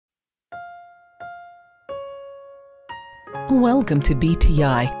Welcome to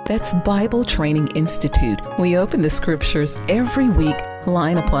BTI, that's Bible Training Institute. We open the scriptures every week,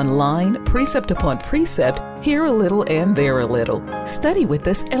 line upon line, precept upon precept, here a little and there a little. Study with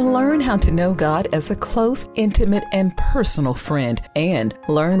us and learn how to know God as a close, intimate, and personal friend, and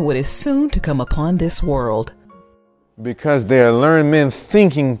learn what is soon to come upon this world. Because they are learned men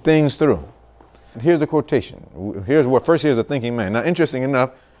thinking things through. Here's the quotation. Here's a thinking man. Now, interesting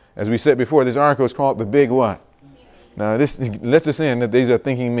enough, as we said before, this article is called The Big What? Now, this lets us in that these are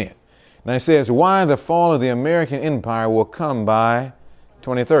thinking men. Now, it says, why the fall of the American empire will come by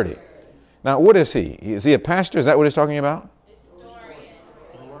 2030. Now, what is he? Is he a pastor? Is that what he's talking about?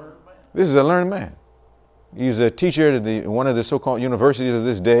 This is a learned man. He's a teacher at one of the so-called universities of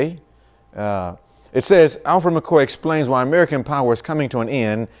this day. It says, Alfred McCoy explains why American power is coming to an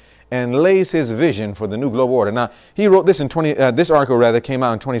end and lays his vision for the new global order. Now, he wrote this this article came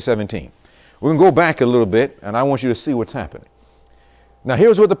out in 2017. We're going to go back a little bit, and I want you to see what's happening. Now,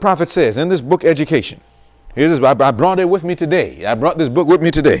 here's what the prophet says in this book, Education. I brought it with me today. I brought this book with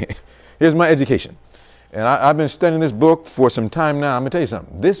me today. Here's my education. And I've been studying this book for some time now. I'm going to tell you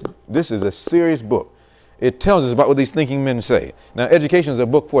something. This is a serious book. It tells us about what these thinking men say. Now, education is a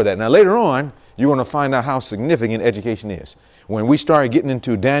book for that. Now, later on, you're going to find out how significant education is. When we start getting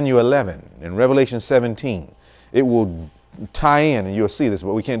into Daniel 11 and Revelation 17, it will tie in and you'll see this,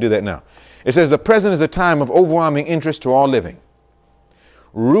 but we can't do that now. It says, the present is a time of overwhelming interest to all living.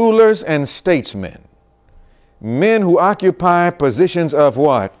 Rulers and statesmen, men who occupy positions of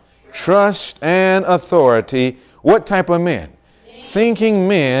what? Trust and authority. What type of men? Thinking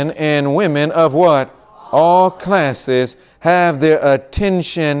men and women of what? All classes have their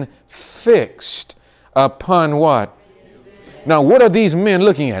attention fixed upon what? Now, what are these men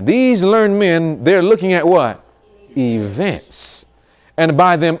looking at? These learned men, they're looking at what? Events. And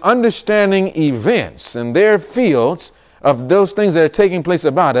by them understanding events and their fields of those things that are taking place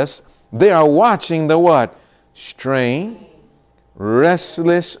about us, they are watching the what? Strained,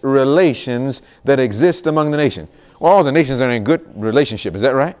 restless relations that exist among the nations. Well, all the nations are in good relationship. Is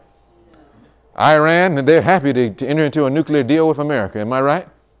that right? Iran, they're happy to enter into a nuclear deal with America. Am I right?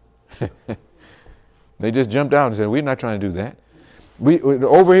 They just jumped out and said, we're not trying to do that.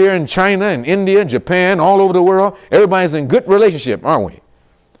 Over here in China and India, Japan, all over the world, everybody's in good relationship, aren't we?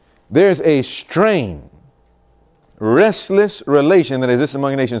 There's a strained, restless relation that exists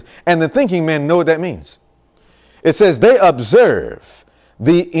among nations. And the thinking men know what that means. It says they observe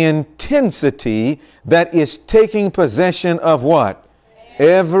the intensity that is taking possession of what?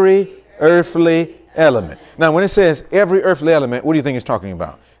 Every earthly element. Now, when it says every earthly element, what do you think it's talking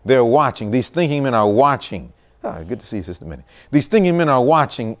about? They're watching. These thinking men are watching. Oh, good to see you, Sister Minnie. These thinking men are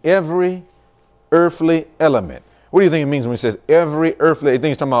watching every earthly element. What do you think it means when it says every earthly? You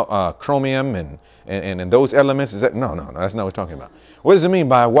think it's talking about chromium and those elements? Is that no, that's not what it's talking about. What does it mean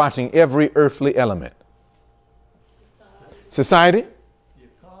by watching every earthly element? Society?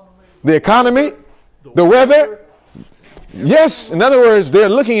 The economy? The weather? Yes. In other words, they're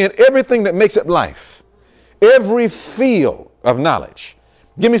looking at everything that makes up life. Every field of knowledge.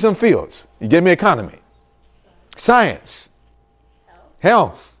 Give me some fields. You give me economy. Science,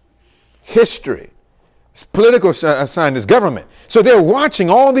 health, history, political science, government. So they're watching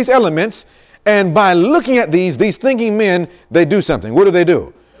all these elements, and by looking at these thinking men, they do something. What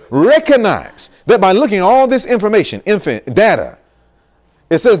do? Recognize that by looking at all this information, data,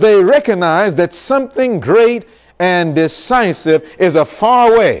 it says they recognize that something great and decisive is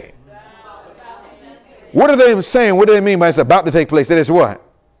afar away. What are they saying? What do they mean by it's about to take place? That it's what?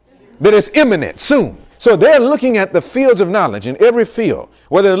 That it's imminent, soon. So they're looking at the fields of knowledge in every field,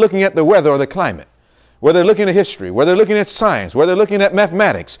 whether they're looking at the weather or the climate, whether they're looking at history, whether they're looking at science, whether they're looking at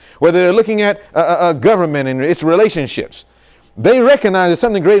mathematics, whether they're looking at government and its relationships. They recognize that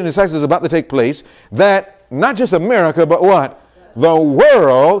something great and decisive is about to take place, that not just America, but what? The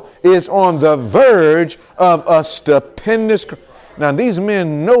world is on the verge of a stupendous. Now, these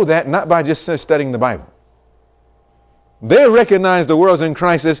men know that not by just studying the Bible. They recognize the world's in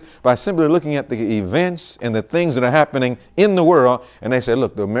crisis by simply looking at the events and the things that are happening in the world. And they say,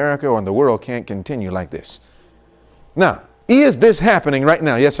 look, America or the world can't continue like this. Now, is this happening right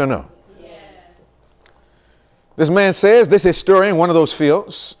now? Yes or no? Yes. This man says, this historian, one of those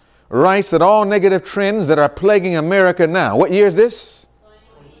fields, writes that all negative trends that are plaguing America now. What year is this?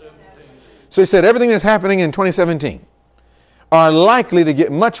 2017. So he said everything that's happening in 2017 are likely to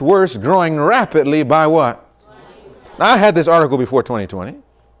get much worse, growing rapidly by what? Now, I had this article before 2020.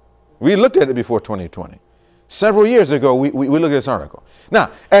 We looked at it before 2020. Several years ago, we looked at this article.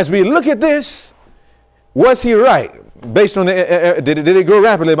 Now, as we look at this, was he right? Based on did it grow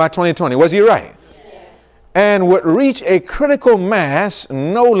rapidly by 2020? Was he right? Yes. and would reach a critical mass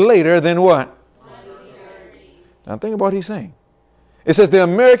no later than what? 2030. Now think about what he's saying. It says the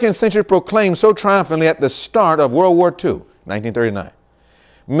American century proclaimed so triumphantly at the start of World War II, 1939,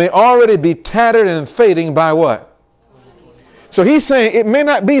 may already be tattered and fading by what? So he's saying it may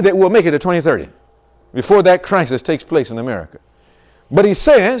not be that we'll make it to 2030 before that crisis takes place in America. But he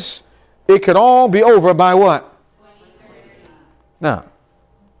says it could all be over by what? 2030. Now,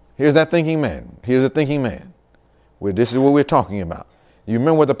 here's that thinking man. Here's a thinking man. This is what we're talking about. You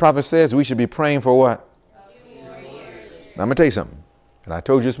remember what the prophet says? We should be praying for what? A few more years. Now, I'm going to tell you something. And I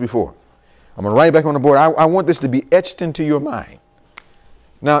told you this before. I'm going to write it back on the board. I want this to be etched into your mind.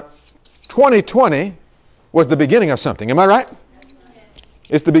 Now, 2020 was the beginning of something. Am I right?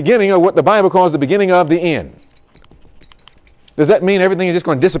 It's the beginning of what the Bible calls the beginning of the end. Does that mean everything is just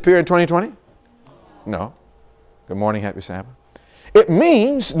going to disappear in 2020? No. Good morning. Happy Sabbath. It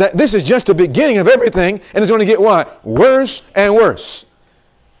means that this is just the beginning of everything, and it's going to get what? Worse and worse.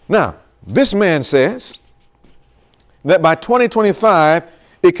 Now, this man says that by 2025,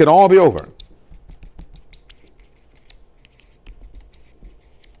 it could all be over.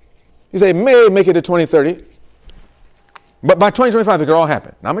 He said, may make it to 2030, but by 2025, it could all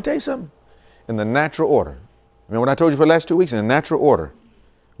happen. Now, I'm going to tell you something. In the natural order, remember what I told you for the last 2 weeks? In the natural order,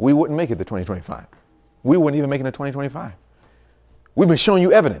 we wouldn't make it to 2025. We wouldn't even make it to 2025. We've been showing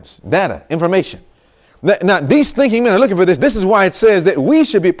you evidence, data, information. Now, these thinking men are looking for this. This is why it says that we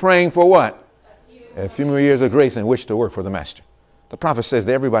should be praying for what? A few more years of grace in which to work for the master. The prophet says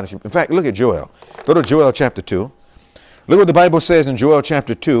that everybody should. In fact, look at Joel. Go to Joel chapter 2. Look what the Bible says in Joel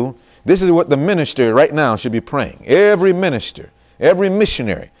chapter 2. This is what the minister right now should be praying. Every minister, every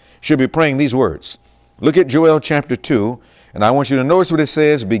missionary should be praying these words. Look at Joel chapter 2, and I want you to notice what it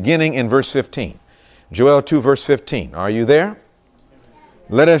says beginning in verse 15. Joel 2 verse 15. Are you there?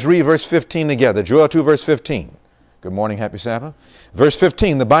 Let us read verse 15 together. Joel 2 verse 15. Good morning, happy Sabbath. Verse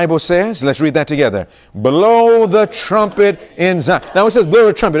 15, the Bible says, let's read that together. Blow the trumpet in Zion. Now it says blow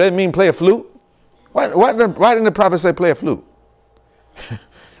the trumpet. That doesn't mean play a flute. Why didn't the prophet say play a flute?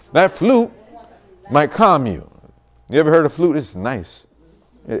 That flute might calm you. You ever heard a flute? It's nice.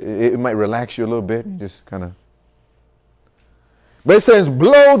 It might relax you a little bit. Just kind of. But it says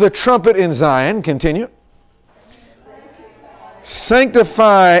blow the trumpet in Zion. Continue.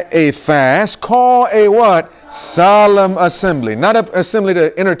 Sanctify a fast. Call a what? Solemn assembly. Not an assembly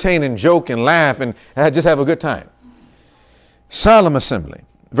to entertain and joke and laugh and just have a good time. Solemn assembly.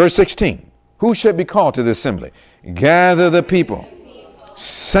 Verse 16. Who should be called to the assembly? Gather the people.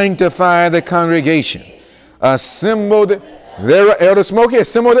 Sanctify the congregation. Assemble the... There are elders smoking.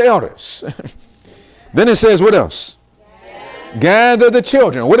 Assemble the elders. Then it says what else? Gather the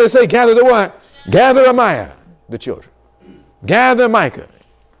children. What does it say? Gather the what? Gather Amaya, the children. Gather Micah.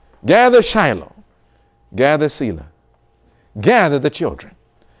 Gather Shiloh. Gather Selah. Gather the children.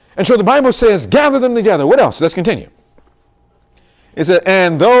 And so the Bible says, gather them together. What else? Let's continue. It says,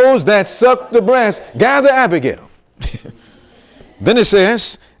 and those that suck the breast, gather Abigail. Then it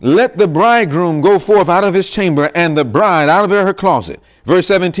says, let the bridegroom go forth out of his chamber and the bride out of her closet. Verse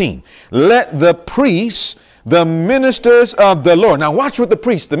 17, let the priests, the ministers of the Lord. Now watch what the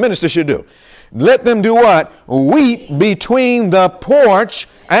priests, the ministers should do. Let them do what? Weep between the porch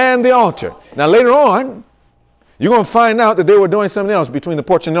and the altar. Now later on, you're going to find out that they were doing something else between the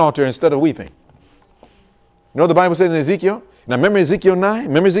porch and the altar instead of weeping. You know what the Bible says in Ezekiel? Now remember Ezekiel 9?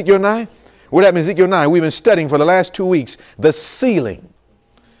 Remember Ezekiel 9? What happened in Ezekiel 9? We've been studying for the last 2 weeks the sealing.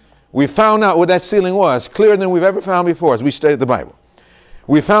 We found out what that sealing was, clearer than we've ever found before as we studied the Bible.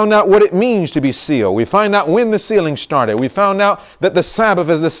 We found out what it means to be sealed. We find out when the sealing started. We found out that the Sabbath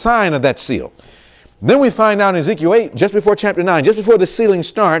is the sign of that seal. Then we find out in Ezekiel 8, just before chapter 9, just before the sealing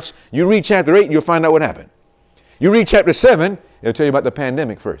starts, you read chapter 8 and you'll find out what happened. You read chapter 7, it'll tell you about the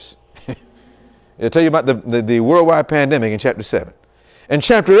pandemic first. It'll tell you about the worldwide pandemic in chapter 7. In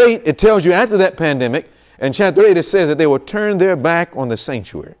chapter 8, it tells you after that pandemic, in chapter 8 it says that they will turn their back on the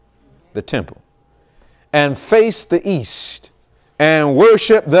sanctuary, the temple, and face the east and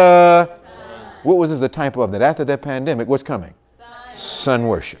worship the, what was this the type of that? After that pandemic, what's coming? Sun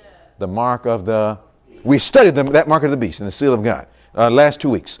worship. The mark of the, we studied that mark of the beast and the seal of God last 2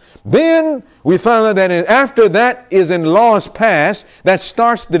 weeks. Then we found out that after that is in laws passed, that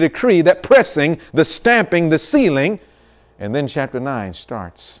starts the decree, that pressing, the stamping, the sealing. And then chapter 9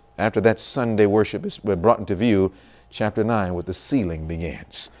 starts. After that Sunday worship is brought into view, chapter 9 with the sealing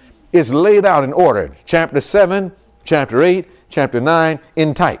begins. It's laid out in order. Chapter 7, chapter 8, chapter 9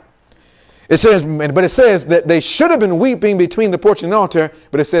 in type. It says, but it says that they should have been weeping between the porch and the altar,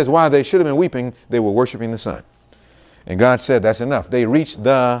 but it says why they should have been weeping, they were worshiping the sun. And God said, that's enough. They reached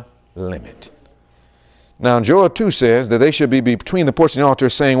the limit. Now, Joel 2 says that they should be between the porch and the altar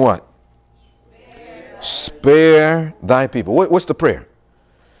saying what? Spare thy people. What's the prayer?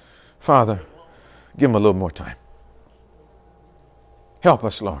 Father, give them a little more time. Help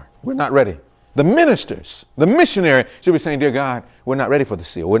us, Lord. We're not ready. The ministers, the missionary should be saying, dear God, we're not ready for the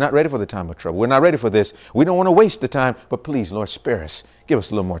seal. We're not ready for the time of trouble. We're not ready for this. We don't want to waste the time, but please, Lord, spare us. Give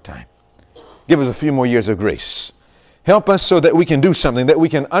us a little more time. Give us a few more years of grace. Help us so that we can do something, that we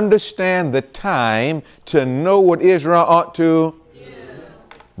can understand the time to know what Israel ought to do.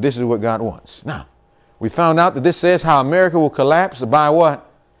 This is what God wants. Now, we found out that this says how America will collapse by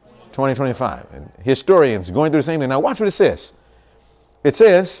what? 2025. And historians going through the same thing. Now, watch what it says. It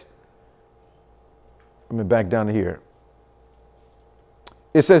says, let me back down to here.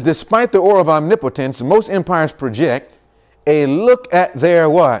 It says, despite the aura of omnipotence, most empires project a look at their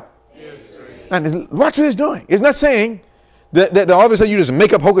what? History. And watch what it's doing. It's not saying that all of a sudden you just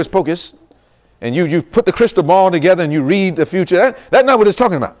make up hocus pocus and you put the crystal ball together and you read the future. That's not what it's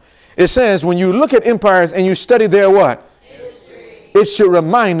talking about. It says when you look at empires and you study their what? History. It should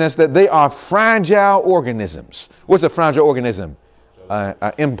remind us that they are fragile organisms. What's a fragile organism?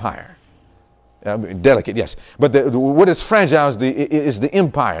 Empire. Delicate, yes. But what is fragile is the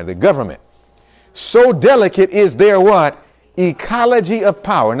empire, the government. So delicate is their what? Ecology of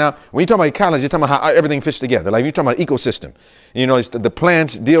power. Now, when you talk about ecology, you're talking about how everything fits together. Like you're talking about ecosystem. You know, it's the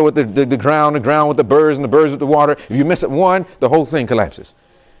plants deal with the ground with the birds, and the birds with the water. If you mess up one, the whole thing collapses.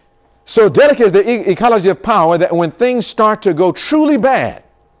 So delicate is the ecology of power that when things start to go truly bad,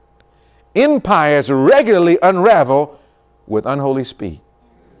 empires regularly unravel with unholy speed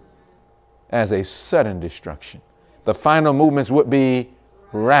as a sudden destruction. The final movements would be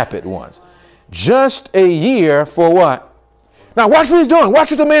rapid ones. Just a year for what? Now watch what he's doing.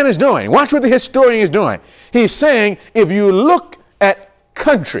 Watch what the man is doing. Watch what the historian is doing. He's saying if you look at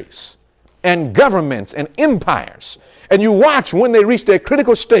countries and governments and empires and you watch when they reach their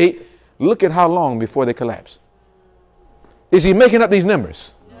critical state, look at how long before they collapse. Is he making up these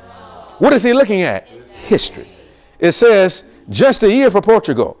numbers? No. What is he looking at? History. It says just a year for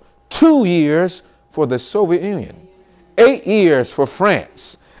Portugal, 2 years for the Soviet Union, 8 years for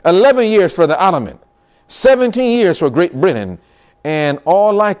France, 11 years for the Ottoman, 17 years for Great Britain, and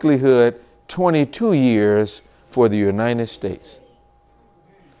all likelihood 22 years for the United States.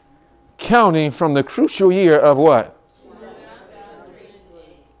 Counting from the crucial year of what?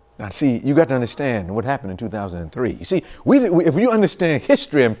 Now, see, you got to understand what happened in 2003. You see, if you understand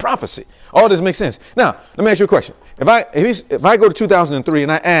history and prophecy, all this makes sense. Now, let me ask you a question. If I go to 2003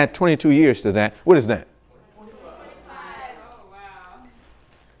 and I add 22 years to that, what is that? 25. Oh, wow.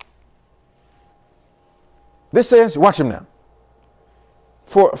 This says, watch him now.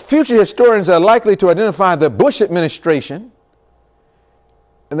 For future historians are likely to identify the Bush administration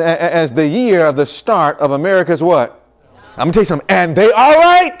as the year of the start of America's what? I'm going to tell you something. And they are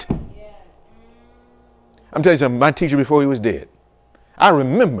right. Yes. I'm telling you something. My teacher before he was dead. I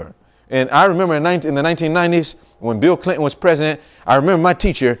remember in the 1990s when Bill Clinton was president, I remember my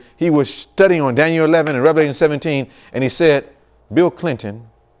teacher, he was studying on Daniel 11 and Revelation 17, and he said, Bill Clinton,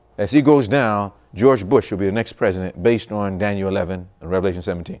 as he goes down, George Bush will be the next president based on Daniel 11 and Revelation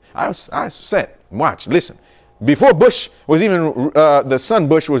 17. I sat, watched, listened. Before Bush was even, the son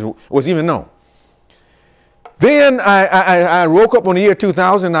Bush was even known. Then I woke up on the year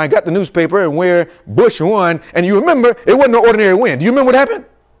 2000 and I got the newspaper and where Bush won. And you remember, it wasn't no ordinary win. Do you remember what happened?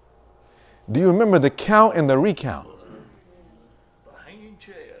 Do you remember the count and the recount?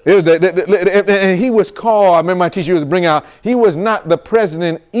 And he was called, I remember my teacher was bring out, he was not the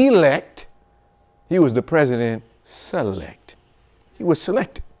president-elect. He was the president-select. He was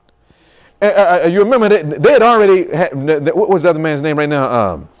selected. You remember that they had already, what was the other man's name right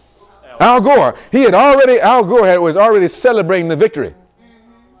now? Al Gore. Al Gore was already celebrating the victory.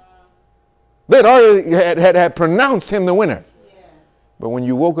 They had already had pronounced him the winner. But when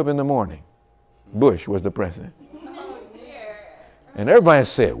you woke up in the morning, Bush was the president. And everybody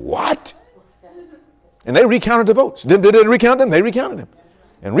said, what? And they recounted the votes. They didn't recount them. They recounted them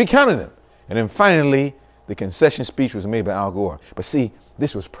and recounted them. And then finally, the concession speech was made by Al Gore. But see,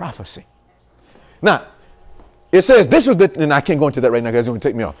 this was prophecy. Now, it says this was and I can't go into that right now because it's going to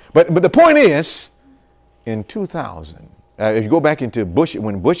take me off. But the point is, in 2000, if you go back into Bush,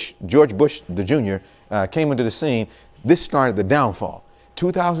 when George Bush, the Jr., came into the scene, this started the downfall.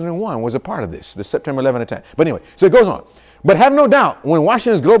 2001 was a part of this, the September 11 attack. But anyway, so it goes on. But have no doubt, when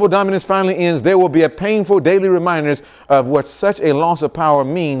Washington's global dominance finally ends, there will be a painful daily reminders of what such a loss of power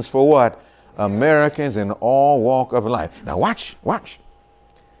means for what? Americans in all walk of life. Now watch.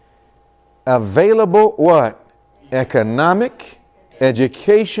 Available what? Economic,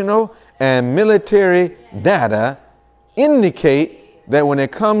 educational, and military data indicate that when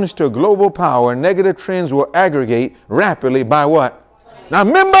it comes to global power, negative trends will aggregate rapidly by what? Now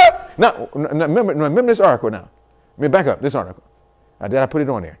remember this article now. Let me back up this article. Did I put it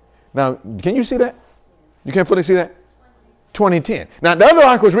on there? Now, can you see that? You can't fully see that? 2010. Now, the other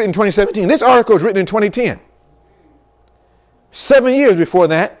article was written in 2017. This article was written in 2010. 7 years before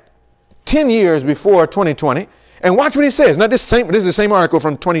that, 10 years before 2020. And watch what he says. Now, this is the same article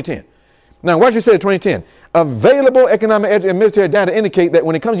from 2010. Now, watch what he said in 2010. Available economic and military data indicate that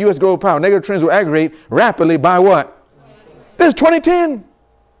when it comes to U.S. global power, negative trends will aggregate rapidly by what? This is 2010.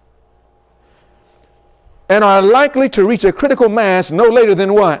 And are likely to reach a critical mass no later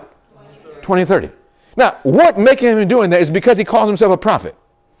than what? 2030. Now, what making him doing that is because he calls himself a prophet.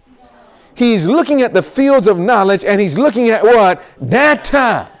 He's looking at the fields of knowledge and he's looking at what?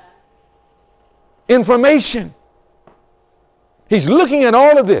 Data. Information. He's looking at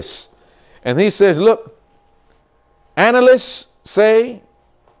all of this. And he says, look, analysts say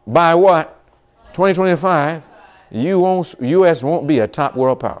by what? 2025, U.S. won't be a top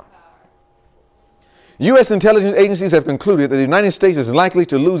world power. U.S. intelligence agencies have concluded that the United States is likely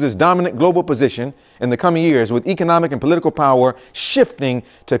to lose its dominant global position in the coming years, with economic and political power shifting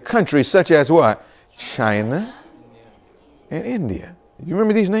to countries such as what? China and India. You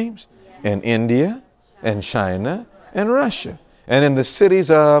remember these names? And India and China and Russia. And in the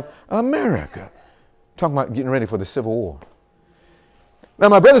cities of America. Talking about getting ready for the Civil War. Now,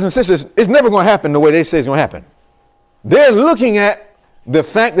 my brothers and sisters, it's never going to happen the way they say it's going to happen. They're looking at the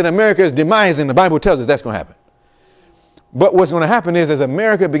fact that America is demising. The Bible tells us that's going to happen. But what's going to happen is, as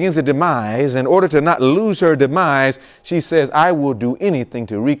America begins to demise, in order to not lose her demise, she says, I will do anything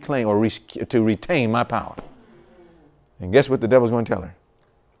to reclaim or to retain my power. And guess what the devil's going to tell her?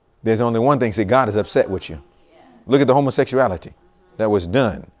 There's only one thing. See, God is upset with you. Look at the homosexuality that was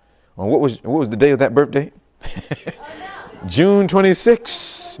done. On what was the day of that birthday? June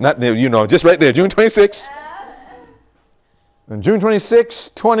 26. Not there, just right there, June 26. On June 26,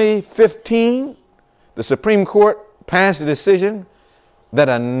 2015, the Supreme Court passed a decision that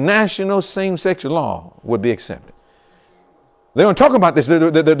a national same-sex law would be accepted. They're going to talk about this.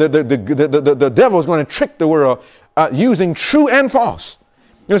 The devil is going to trick the world using true and false.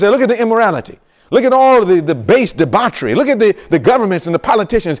 You know, say, look at the immorality. Look at all of the base debauchery. Look at the governments and the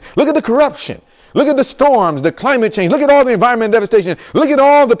politicians. Look at the corruption. Look at the storms, the climate change. Look at all the environmental devastation. Look at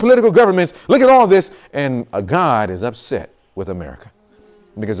all the political governments. Look at all this. And God is upset with America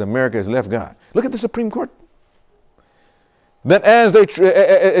because America has left God. Look at the Supreme Court. That as they're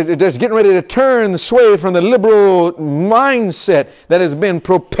getting ready to turn the sway from the liberal mindset that has been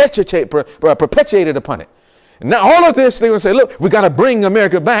perpetuated upon it. And now all of this, they're going to say, look, we got to bring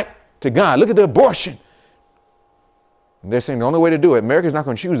America back to God. Look at the abortion. And they're saying the only way to do it, America's not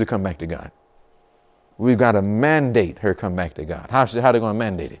going to choose to come back to God. We've got to mandate her come back to God. How are they going to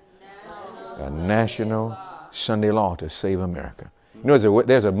mandate it? A national Sunday law to save America. You know,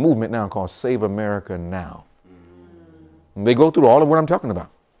 there's a movement now called Save America Now. And they go through all of what I'm talking about.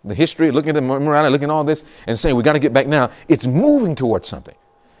 The history, looking at the morality, looking at all this and saying we got to get back now. It's moving towards something.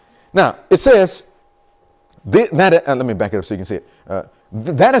 Now, it says, let me back it up so you can see it.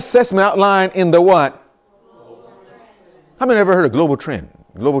 That assessment outlined in the what? How many ever heard of global trend?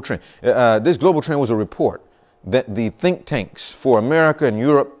 Global trend. This global trend was a report that the think tanks for America and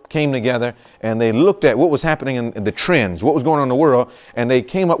Europe came together and they looked at what was happening in the trends, what was going on in the world, and they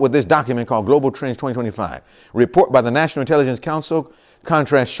came up with this document called Global Trends 2025. Report by the National Intelligence Council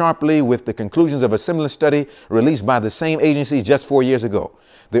contrasts sharply with the conclusions of a similar study released by the same agency just 4 years ago.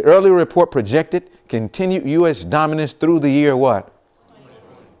 The earlier report projected continued U.S. dominance through the year what?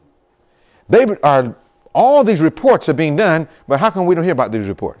 All these reports are being done, but how come we don't hear about these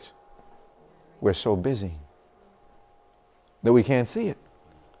reports? We're so busy that we can't see it.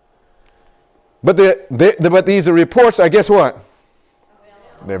 But these reports are, guess what?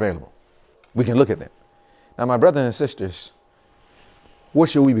 They're available. We can look at them. Now, my brothers and sisters, what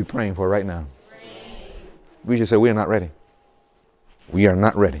should we be praying for right now? We should say we are not ready. We are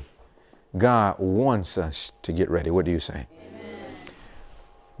not ready. God wants us to get ready. What do you say? Amen.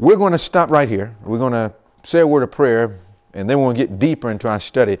 We're going to stop right here. We're going to say a word of prayer, and then we'll get deeper into our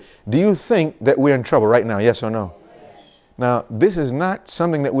study. Do you think that we're in trouble right now? Yes or no? Now, this is not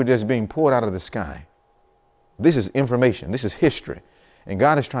something that we're just being poured out of the sky. This is information. This is history. And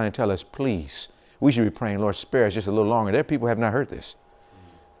God is trying to tell us, please, we should be praying, Lord, spare us just a little longer. There are people who have not heard this.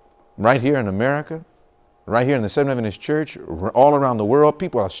 Right here in America, right here in the Seventh Adventist Church, all around the world,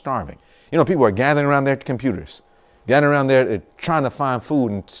 people are starving. You know, people are gathering around their computers, gathering around there trying to find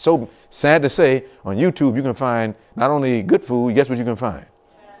food. And so sad to say, on YouTube, you can find not only good food, guess what you can find?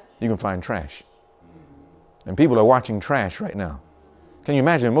 you can find trash. And people are watching trash right now. Can you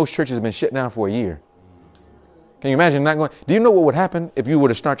imagine? Most churches have been shut down for a year. Can you imagine not going? Do you know what would happen if you were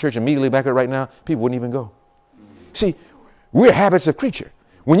to start church immediately back right now? People wouldn't even go. See, we're habits of creature.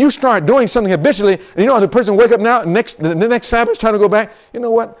 When you start doing something habitually, and you know, the person wake up now, the next Sabbath, trying to go back, you know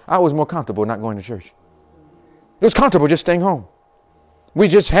what? I was more comfortable not going to church. It was comfortable just staying home. We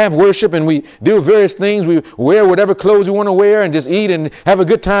just have worship and we do various things. We wear whatever clothes we want to wear and just eat and have a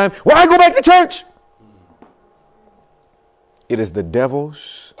good time. Why go back to church? It is the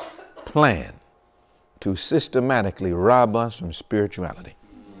devil's plan to systematically rob us from spirituality.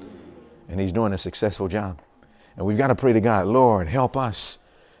 And he's doing a successful job. And we've got to pray to God, Lord, help us,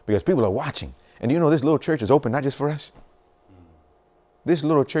 because people are watching. And you know, this little church is open not just for us. This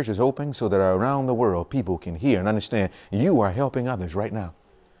little church is open so that around the world people can hear and understand you are helping others right now.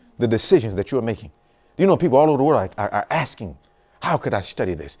 The decisions that you're making. You know, people all over the world are asking, how could I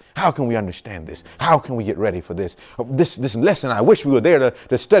study this? How can we understand this? How can we get ready for this? This lesson, I wish we were there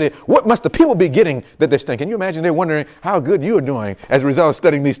to study. What must the people be getting that they're studying? Can you imagine they're wondering how good you're doing as a result of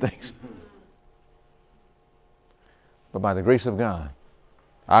studying these things? But by the grace of God,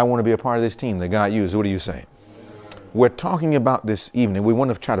 I want to be a part of this team that God used. What do you say? We're talking about this evening. We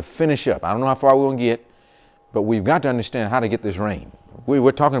want to try to finish up. I don't know how far we're going to get, but we've got to understand how to get this rain.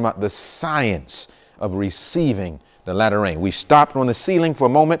 We're talking about the science of receiving the latter rain. We stopped on the ceiling for a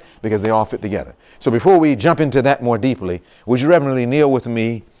moment because they all fit together. So before we jump into that more deeply, would you reverently kneel with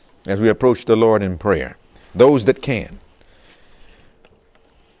me as we approach the Lord in prayer? Those that can.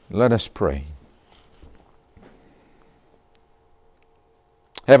 Let us pray.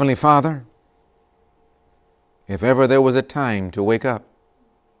 Heavenly Father, if ever there was a time to wake up,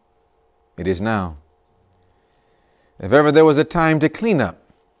 it is now. If ever there was a time to clean up,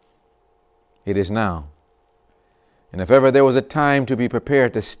 it is now. And if ever there was a time to be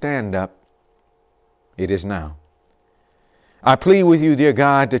prepared to stand up, it is now. I plead with you, dear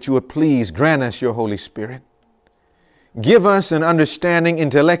God, that you would please grant us your Holy Spirit. Give us an understanding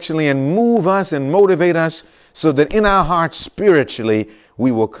intellectually and move us and motivate us so that in our hearts spiritually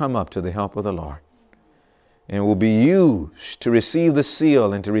we will come up to the help of the Lord and will be used to receive the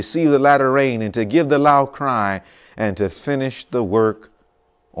seal and to receive the latter rain and to give the loud cry and to finish the work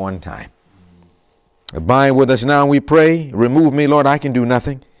on time. Abide with us now, we pray. Remove me, Lord, I can do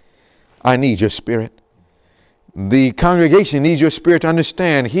nothing. I need your Spirit. The congregation needs your Spirit to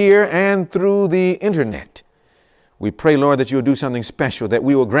understand here and through the internet. We pray, Lord, that you'll do something special, that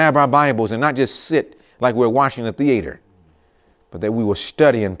we will grab our Bibles and not just sit like we're watching a theater, but that we will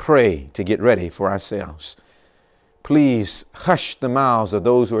study and pray to get ready for ourselves. Please hush the mouths of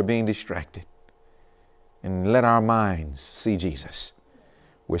those who are being distracted and let our minds see Jesus.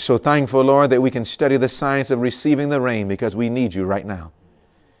 We're so thankful, Lord, that we can study the science of receiving the rain because we need you right now.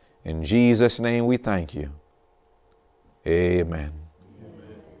 In Jesus' name we thank you. Amen.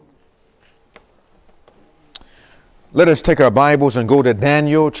 Let us take our Bibles and go to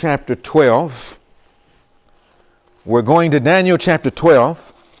Daniel chapter 12. We're going to Daniel chapter 12.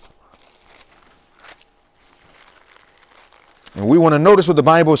 And we want to notice what the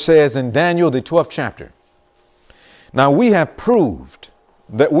Bible says in Daniel, the 12th chapter. Now we have proved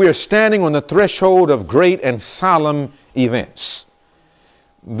that we are standing on the threshold of great and solemn events.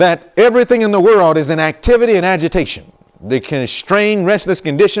 That everything in the world is in activity and agitation. They can strain restless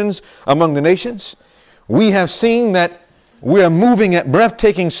conditions among the nations. We have seen that we are moving at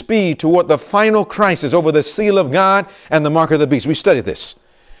breathtaking speed toward the final crisis over the seal of God and the mark of the beast. We studied this.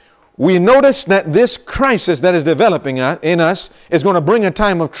 We notice that this crisis that is developing in us is going to bring a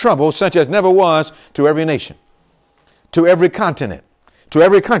time of trouble such as never was to every nation, to every continent, to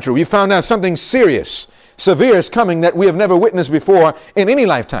every country. We found out something serious, severe is coming that we have never witnessed before in any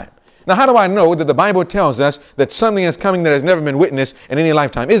lifetime. Now, how do I know that the Bible tells us that something is coming that has never been witnessed in any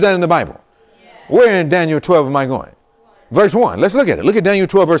lifetime? Is that in the Bible? Yes. Where in Daniel 12 am I going? Verse 1. Let's look at it. Look at Daniel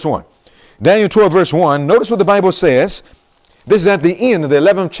 12, verse 1. Daniel 12, verse 1. Notice what the Bible says. This is at the end of the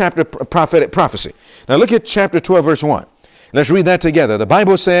 11th chapter prophetic prophecy. Now look at chapter 12, verse 1. Let's read that together. The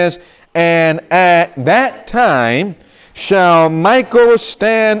Bible says, and at that time shall Michael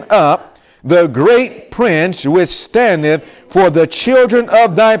stand up, the great prince which standeth for the children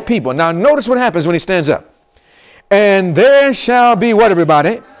of thy people. Now notice what happens when he stands up. And there shall be what,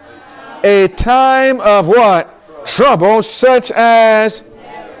 everybody? A time of what? Trouble such as...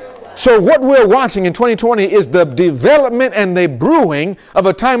 So what we're watching in 2020 is the development and the brewing of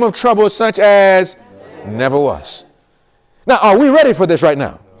a time of trouble such as never was. Now, are we ready for this right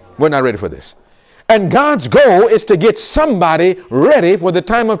now? We're not ready for this. And God's goal is to get somebody ready for the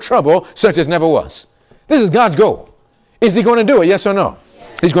time of trouble such as never was. This is God's goal. Is he going to do it? Yes or no?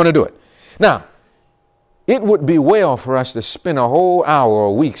 Yes. He's going to do it. Now, it would be well for us to spend a whole hour or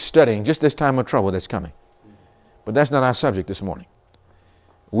a week studying just this time of trouble that's coming. But that's not our subject this morning.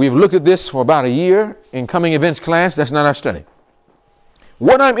 We've looked at this for about a year in coming events class. That's not our study.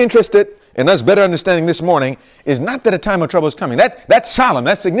 What I'm interested in us better understanding this morning is not that a time of trouble is coming. That's solemn.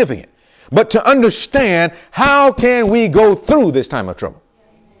 That's significant. But to understand, how can we go through this time of trouble?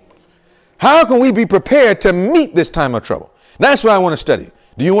 How can we be prepared to meet this time of trouble? That's what I want to study.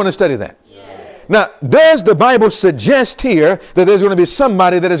 Do you want to study that? Yes. Now, does the Bible suggest here that there's going to be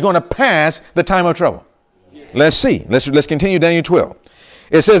somebody that is going to pass the time of trouble? Yes. Let's see. Let's continue Daniel 12.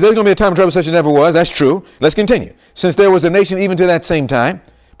 It says there's going to be a time of trouble such as never was. That's true. Let's continue. Since there was a nation even to that same time.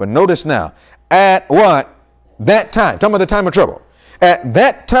 But notice now, at what? That time. Talking about the time of trouble. At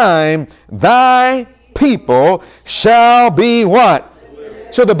that time, thy people shall be what?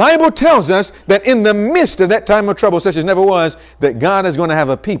 So the Bible tells us that in the midst of that time of trouble such as never was, that God is going to have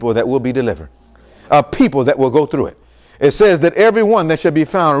a people that will be delivered. A people that will go through it. It says that every one that shall be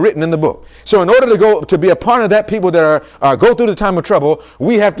found written in the book. So in order to be a part of that people that are go through the time of trouble,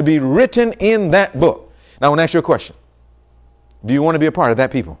 we have to be written in that book. Now I want to ask you a question. Do you want to be a part of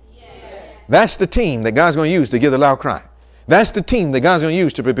that people? Yes. That's the team that God's going to use to give the loud cry. That's the team that God's going to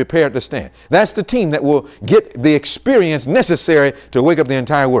use to be prepared to stand. That's the team that will get the experience necessary to wake up the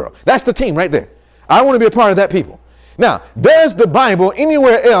entire world. That's the team right there. I want to be a part of that people. Now, does the Bible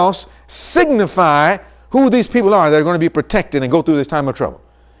anywhere else signify who these people are that are going to be protected and go through this time of trouble?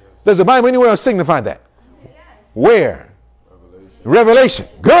 Does the Bible anywhere else signify that? Yes. Where? Revelation.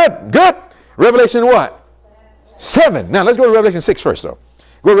 Good, good. Revelation what? 7. Now, let's go to Revelation 6 first, though.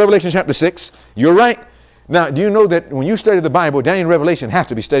 Go to Revelation chapter 6. You're right. Now, do you know that when you study the Bible, Daniel and Revelation have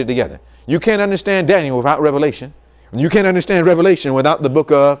to be studied together? You can't understand Daniel without Revelation. You can't understand Revelation without the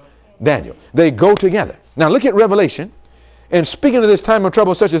book of Daniel. They go together. Now, look at Revelation. And speaking of this time of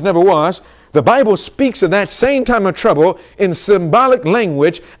trouble such as never was, the Bible speaks of that same time of trouble in symbolic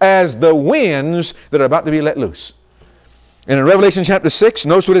language as the winds that are about to be let loose. And in Revelation chapter 6,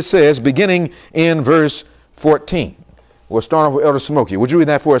 notice what it says, beginning in verse 14. We'll start off with Elder Smokey. Would you read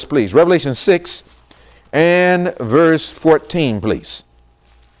that for us, please? Revelation 6 and verse 14, please.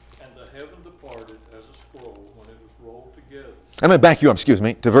 And the heaven departed as a scroll when it was rolled together. Let me back you up,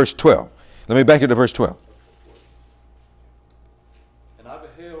 to verse 12. Let me back you to verse 12. And I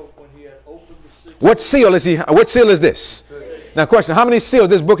beheld when he had opened the sixth. What seal is he? What seal is this? Now, question, how many seals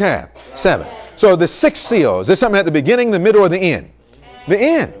does this book have? 7. So the 6 seals, there's something at the beginning, the middle, or the end? The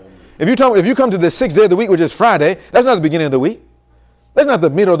end. If you come to the 6th day of the week, which is Friday, that's not the beginning of the week. That's not the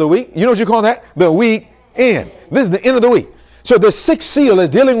middle of the week. You know what you call that? The week end. This is the end of the week. So the 6th seal is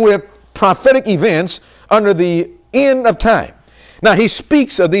dealing with prophetic events under the end of time. Now he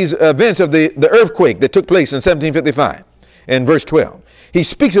speaks of these events of the earthquake that took place in 1755 in verse 12. He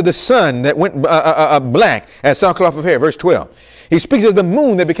speaks of the sun that went black as sackcloth of hair, verse 12. He speaks of the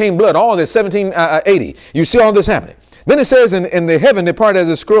moon that became blood, all this 1780. You see all this happening. Then it says in the heaven departed as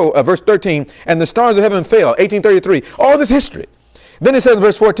a scroll, verse 13, and the stars of heaven fell, 1833. All this history. Then it says in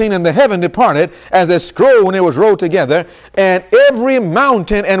verse 14, and the heaven departed as a scroll when it was rolled together, and every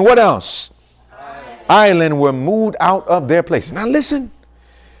mountain and what else? Island were moved out of their places. Now listen,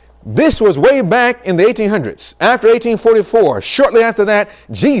 this was way back in the 1800s. After 1844, shortly after that,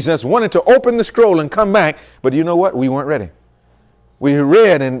 Jesus wanted to open the scroll and come back. But you know what? We weren't ready. We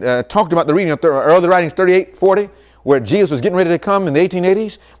read and talked about the reading of early writings 38:40, where Jesus was getting ready to come in the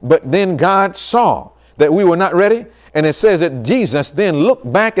 1880s. But then God saw that we were not ready. And it says that Jesus then looked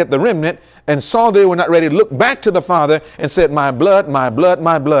back at the remnant and saw they were not ready, looked back to the Father and said, my blood, my blood,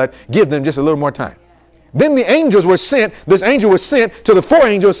 my blood, give them just a little more time. Then the angels were sent. This angel was sent to the 4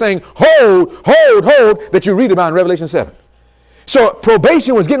 angels saying, hold, hold, hold, that you read about in Revelation 7. So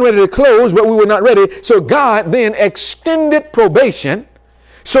probation was getting ready to close, but we were not ready. So God then extended probation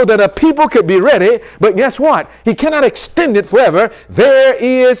so that a people could be ready. But guess what? He cannot extend it forever. There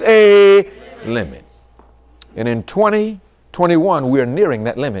is a limit. And in 2021, we are nearing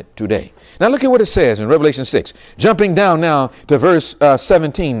that limit today. Now look at what it says in Revelation 6. Jumping down now to verse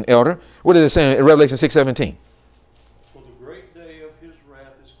 17, Elder. What does it say in Revelation 6:17? For the great day of his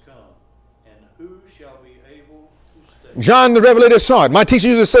wrath is come, and who shall be able to stay? John the Revelator saw it. My teacher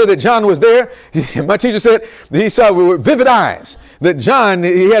used to say that John was there. My teacher said he saw with vivid eyes that John,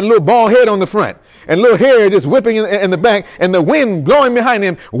 he had a little bald head on the front and little hair just whipping in the back and the wind blowing behind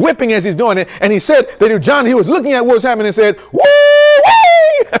him, whipping as he's doing it. And he said that if John, he was looking at what was happening and said,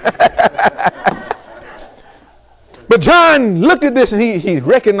 woo-wee! But John looked at this and he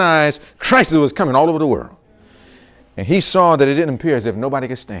recognized crisis was coming all over the world. And he saw that it didn't appear as if nobody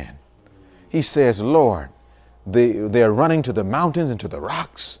could stand. He says, Lord, They're running to the mountains and to the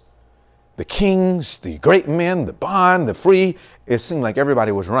rocks. The kings, the great men, the bond, the free. It seemed like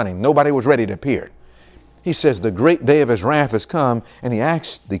everybody was running. Nobody was ready to appear. He says the great day of his wrath has come, and he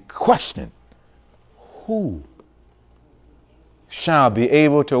asks the question, who shall be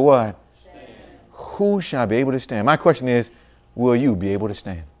able to what? Stand. Who shall be able to stand? My question is, will you be able to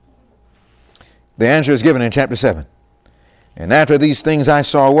stand? The answer is given in chapter 7. And after these things I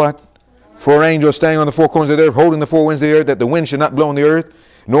saw what? 4 angels standing on the 4 corners of the earth, holding the 4 winds of the earth, that the wind should not blow on the earth,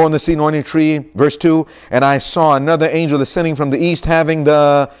 nor on the sea, nor on any tree. Verse 2, and I saw another angel ascending from the east, having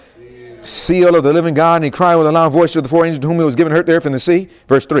the seal of the living God, and he cried with a loud voice to the 4 angels to whom it was given, hurt the earth and the sea.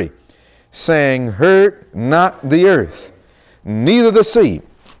 Verse 3, saying, hurt not the earth, neither the sea,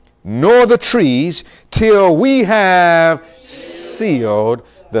 nor the trees, till we have sealed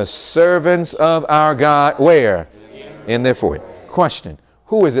the servants of our God. Where? In their forehead. Question,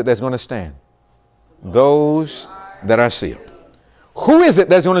 who is it that's going to stand? Those that are sealed. Who is it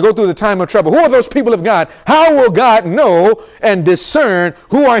that's going to go through the time of trouble? Who are those people of God? How will God know and discern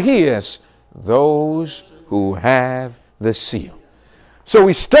who are his? Those who have the seal. So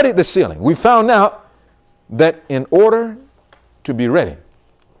we studied the sealing. We found out that in order to be ready,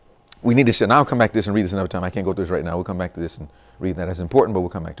 we need to sit. Now I'll come back to this and read this another time. I can't go through this right now. We'll come back to this and read that. That's important, but we'll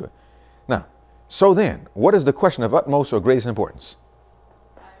come back to it. Now, so then, what is the question of utmost or greatest importance?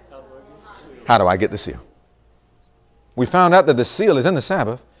 How do I get the seal? We found out that the seal is in the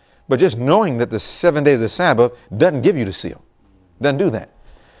Sabbath, but just knowing that the 7 days of the Sabbath doesn't give you the seal. Doesn't do that.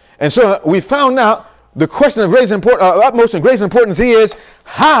 And so we found out the question of utmost and greatest importance is,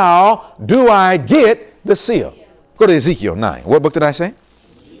 how do I get the seal? Go to Ezekiel 9. What book did I say?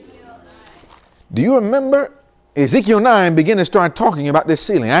 Do you remember Ezekiel 9 began to start talking about this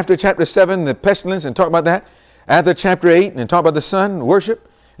sealing? After chapter 7, the pestilence, and talk about that. After chapter 8, and talk about the sun worship.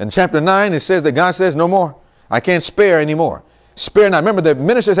 And chapter 9, it says that God says no more. I can't spare anymore. Spare not. Remember, the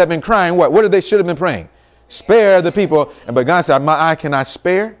ministers have been crying what? What did they should have been praying? Spare the people. But God said, my eye cannot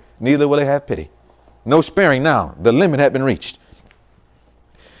spare, neither will they have pity. No sparing now. The limit had been reached.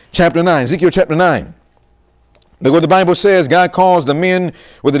 Chapter 9, Ezekiel chapter 9. Look what the Bible says. God calls the men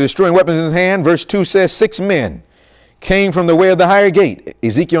with the destroying weapons in his hand. Verse 2 says 6 men came from the way of the higher gate.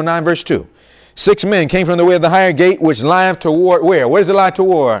 Ezekiel 9 verse 2. 6 men came from the way of the higher gate, which lieth toward where? Where does it lie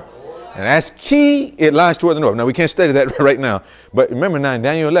toward? And that's key. It lies toward the north. Now we can't study that right now. But remember now in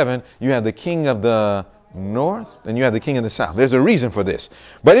Daniel 11, you have the king of the north and you have the king of the south. There's a reason for this.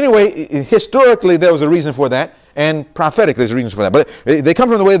 But anyway, historically there was a reason for that. And prophetically there's a reason for that. But they come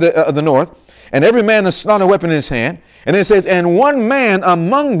from the way of the north. And every man a slaughter weapon in his hand. And it says, and one man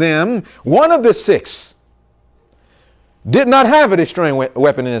among them, one of the 6, did not have a destroying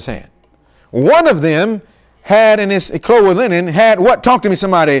weapon in his hand. One of them had in his clothes with linen, had what? Talk to me,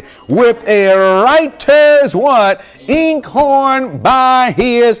 somebody. With a writer's what? Inkhorn by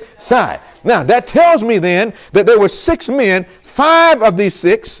his side. Now that tells me then that there were 6 men. 5 of these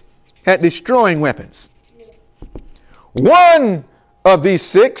 6 had destroying weapons. One of these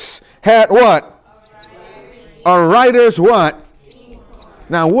 6 had what? A writer's what?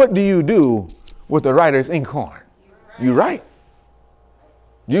 Now what do you do with the writer's inkhorn? You write.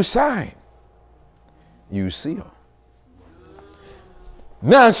 You sign. You seal.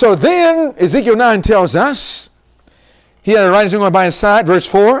 Now so then Ezekiel 9 tells us he had a writer's inkhorn by his side. Verse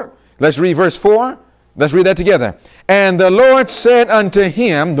 4. Let's read verse 4. Let's read that together. And the Lord said unto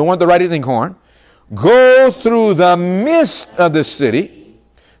him, the one with the writer's inkhorn, go through the midst of the city,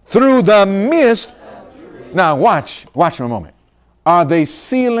 through the midst. Now watch for a moment. Are they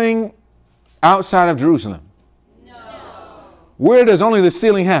sealing outside of Jerusalem? No. Where does only the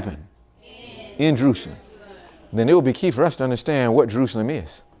sealing happen? In Jerusalem. Then it will be key for us to understand what Jerusalem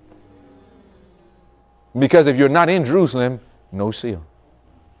is. Because if you're not in Jerusalem, no seal.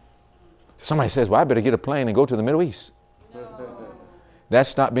 Somebody says, well, I better get a plane and go to the Middle East. That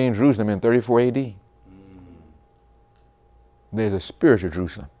stopped being Jerusalem in 34 AD. There's a spiritual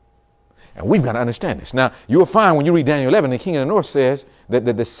Jerusalem. And we've got to understand this. Now, you'll find when you read Daniel 11, the king of the north says that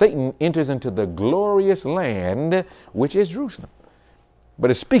the Satan enters into the glorious land, which is Jerusalem. But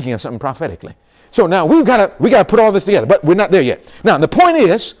it's speaking of something prophetically. So now we got to put all this together, but we're not there yet. Now, the point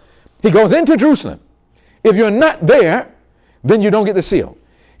is, he goes into Jerusalem. If you're not there, then you don't get the seal.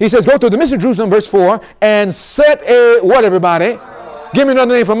 He says, go through the midst of Jerusalem, verse 4, and set a, what everybody? Give me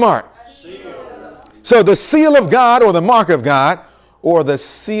another name for mark. Seal. So the seal of God or the mark of God, or the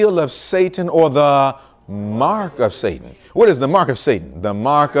seal of Satan, or the mark of Satan. What is the mark of Satan? The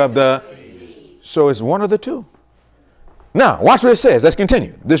mark of the... So it's one of the two. Now, watch what it says. Let's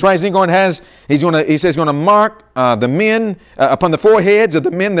continue. This rising on has, he says he's going to mark the men upon the foreheads of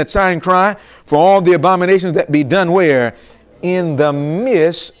the men that sigh and cry for all the abominations that be done where? In the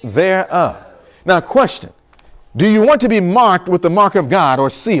midst thereof. Now, question. Do you want to be marked with the mark of God or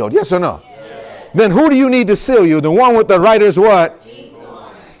sealed? Yes or no? Yes. Then who do you need to seal you? The one with the writer's what?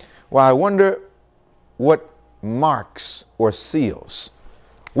 Well, I wonder what marks or seals.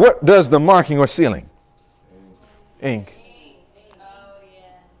 What does the marking or sealing? Ink.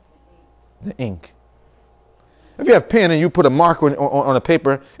 The ink. If you have pen and you put a mark on a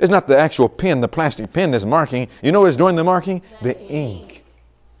paper, it's not the actual pen, the plastic pen that's marking. You know what's doing the marking? The ink.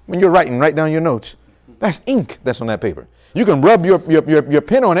 When you're writing, write down your notes. That's ink that's on that paper. You can rub your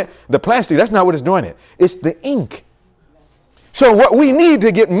pen on it. The plastic, that's not what it's doing it. It's the ink. So what we need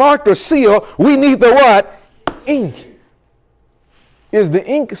to get marked or sealed, we need the what? Ink. Is the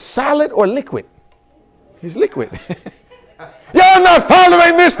ink solid or liquid? It's liquid. You're not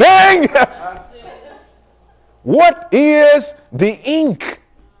following this thing. What is the ink?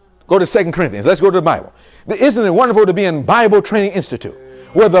 Go to 2 Corinthians. Let's go to the Bible. Isn't it wonderful to be in Bible Training Institute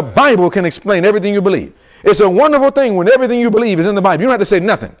where the Bible can explain everything you believe? It's a wonderful thing when everything you believe is in the Bible. You don't have to say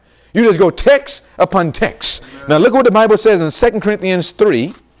nothing. You just go text upon text. Now look what the Bible says in 2 Corinthians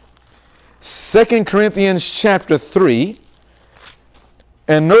 3. 2 Corinthians chapter 3.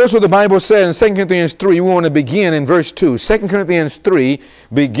 And notice what the Bible says in 2 Corinthians 3. We want to begin in verse 2. 2 Corinthians 3,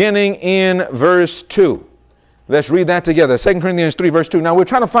 beginning in verse 2. Let's read that together. 2 Corinthians 3, verse 2. Now, we're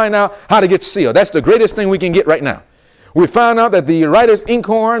trying to find out how to get sealed. That's the greatest thing we can get right now. We found out that the writer's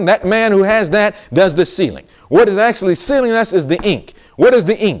inkhorn, that man who has that, does the sealing. What is actually sealing us is the ink. What is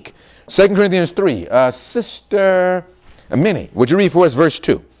the ink? 2 Corinthians 3. Sister Minnie, would you read for us verse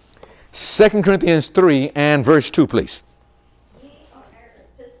 2? 2 Corinthians 3 and verse 2, please.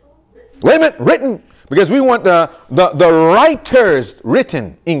 Wait a minute, written, because we want the writer's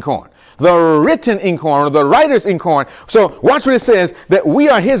written inkhorn, the written inkhorn, or the writer's inkhorn. So watch what it says, that we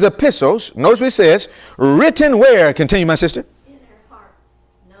are his epistles. Notice what it says, written where? Continue, my sister. In their hearts,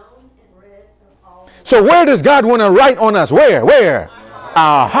 known and read of all. So where does God want to write on us? Where?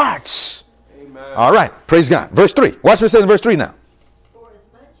 Our hearts. Amen. All right, praise God. Verse 3. Watch what it says in verse 3 now. For as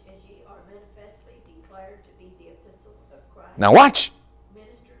much as ye are manifestly declared to be the epistle of Christ. Now watch.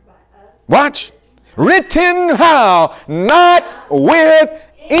 Watch. Written how? Not with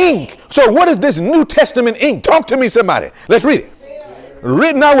ink. So what is this New Testament ink? Talk to me, somebody. Let's read it.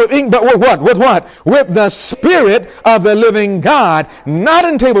 Written not with ink, but with what? With what? With the Spirit of the living God, not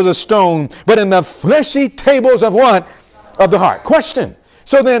in tables of stone, but in the fleshy tables of what? Of the heart. Question.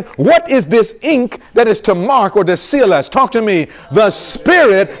 So then, what is this ink that is to mark or to seal us? Talk to me. The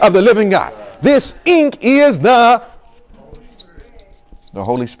Spirit of the living God. This ink is the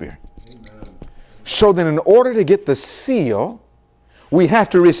Holy Spirit. So then in order to get the seal, we have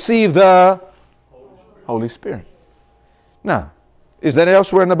to receive the Holy Spirit. Now, is that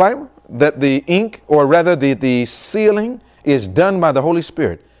elsewhere in the Bible? That the ink, or rather the sealing, is done by the Holy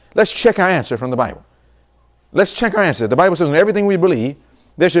Spirit? Let's check our answer from the Bible. Let's check our answer. The Bible says in everything we believe,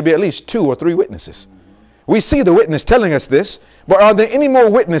 there should be at least 2 or 3 witnesses. We see the witness telling us this, but are there any more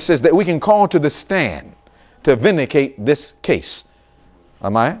witnesses that we can call to the stand to vindicate this case?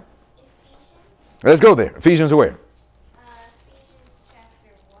 Am I? Let's go there. Ephesians where? Ephesians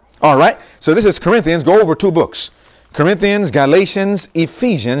chapter 1. All right. So this is Corinthians. Go over 2 books. Corinthians, Galatians,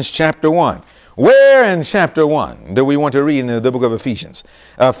 Ephesians chapter 1. Where in chapter 1 do we want to read in the book of Ephesians?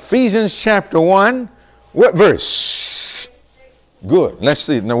 Ephesians chapter 1. What verse? Good. Let's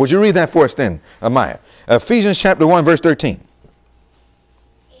see. Now, would you read that for us then, Amaya? Ephesians chapter 1, verse 13.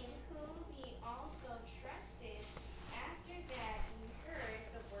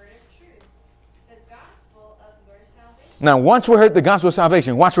 Now, once we heard the gospel of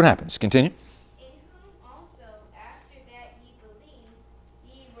salvation, watch what happens. Continue. In whom also, after that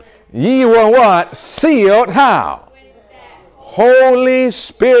ye believed, ye were what? Sealed how? Holy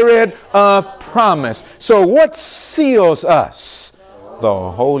Spirit of promise. So what seals us? The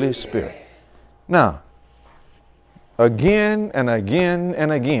Holy Spirit. Now, again and again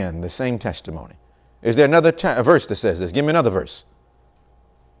and again, the same testimony. Is there another verse that says this? Give me another verse.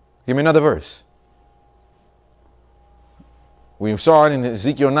 Give me another verse. We saw it in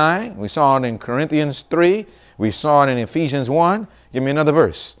Ezekiel 9. We saw it in Corinthians 3. We saw it in Ephesians 1. Give me another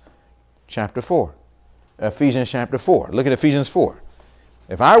verse. Chapter 4. Ephesians chapter 4. Look at Ephesians 4.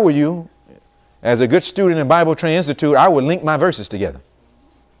 If I were you, as a good student in Bible Training Institute, I would link my verses together.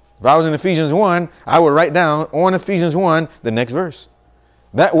 If I was in Ephesians 1, I would write down on Ephesians 1 the next verse.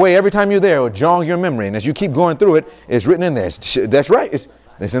 That way, every time you're there, it will jog your memory. And as you keep going through it, it's written in there. That's right.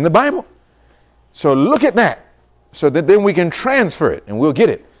 It's in the Bible. So look at that. so that then we can transfer it and we'll get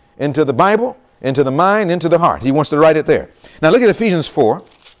it into the Bible, into the mind, into the heart. He wants to write it there. Now look at Ephesians 4,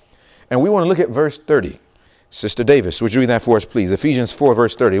 and we want to look at verse 30. Sister Davis, would you read that for us, please? Ephesians 4,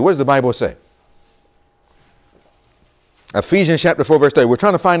 verse 30. What does the Bible say? Ephesians chapter 4, verse 30. We're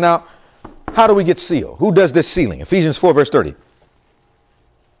trying to find out, how do we get sealed? Who does this sealing? Ephesians 4, verse 30. And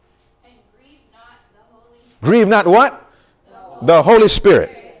grieve not the Holy Spirit. Grieve not what? The Holy Spirit.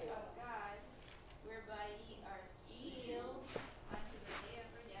 Of God, whereby ye are sealed unto the day of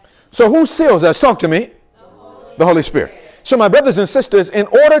redemption. So who seals us? Talk to me. The Holy Spirit. So my brothers and sisters, in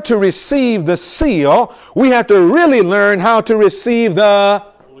order to receive the seal, we have to really learn how to receive the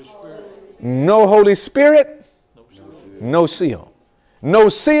Holy Spirit. no Holy Spirit, no seal. No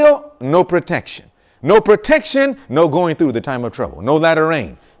seal, no protection. No protection, no going through the time of trouble. No latter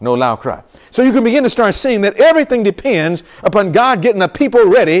rain, no loud cry. So you can begin to start seeing that everything depends upon God getting a people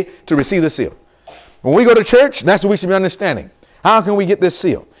ready to receive the seal. When we go to church, that's what we should be understanding. How can we get this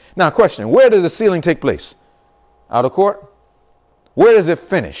seal? Now, question, where does the sealing take place? Out of court? Where is it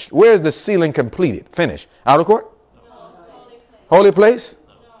finished? Where is the sealing completed? Finished? Out of court? No, Holy place?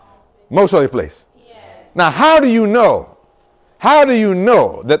 No. Most holy place. Yes. Now, how do you know? How do you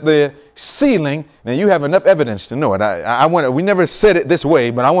know that the sealing, and you have enough evidence to know it. We never said it this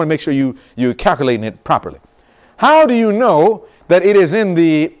way, but I want to make sure you're calculating it properly. How do you know that it is in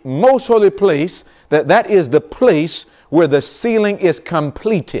the most holy place, that is the place where the sealing is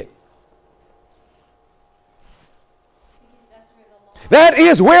completed? That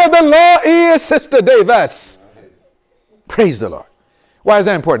is where the law is, Sister Davis. Praise the Lord. Why is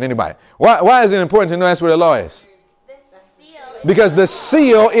that important, anybody? Why is it important to know that's where the law is? Because the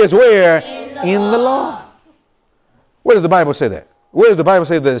seal is where? In the law. Where does the Bible say that? Where does the Bible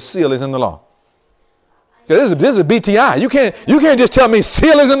say that the seal is in the law? This is a BTI. You can't just tell me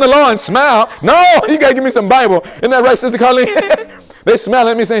seal is in the law and smile. No, you got to give me some Bible. Isn't that right, Sister Colleen? They smile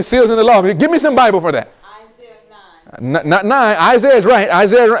at me saying seal is in the law. Give me some Bible for that. Isaiah 9. Not 9. Isaiah is right.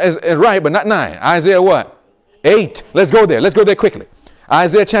 Isaiah is right, but not 9. Isaiah what? 8. Let's go there. Let's go there quickly.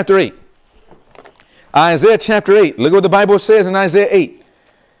 Isaiah chapter 8. Isaiah chapter 8. Look what the Bible says in Isaiah 8.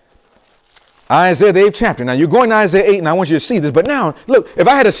 Isaiah the 8th chapter. Now you're going to Isaiah 8 and I want you to see this. But now, look, if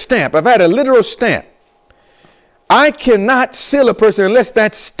I had a stamp, if I had a literal stamp, I cannot seal a person unless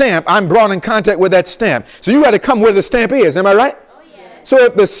that stamp, I'm brought in contact with that stamp. So you got to come where the stamp is. Am I right? Oh, yes. So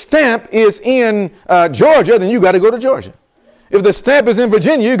if the stamp is in Georgia, then you got to go to Georgia. If the stamp is in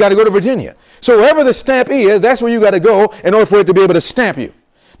Virginia, you got to go to Virginia. So wherever the stamp is, that's where you got to go in order for it to be able to stamp you.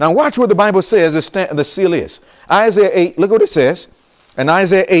 Now watch what the Bible says the seal is. Isaiah 8, look what it says. In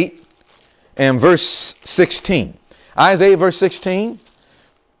Isaiah 8 and verse 16. Isaiah 8 verse 16.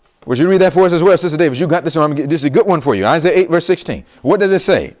 Would you read that for us as well, Sister Davis? You got this one. This is a good one for you. Isaiah 8 verse 16. What does it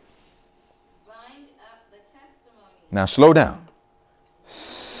say? Bind up the testimony. Now slow down.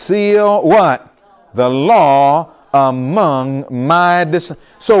 Seal what? The law among my descendants.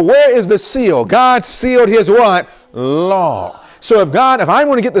 So where is the seal? God sealed his what? Law. So if I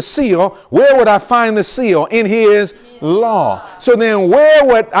want to get the seal, where would I find the seal? In his law. So then where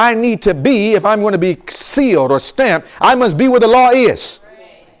would I need to be if I'm going to be sealed or stamped? I must be where the law is.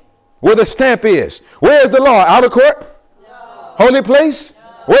 Where the stamp is. Where is the law? Outer court? No. Holy place?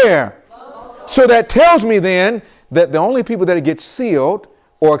 No. Where? So that tells me then that the only people that get sealed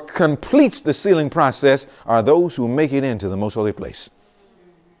or completes the sealing process are those who make it into the most holy place.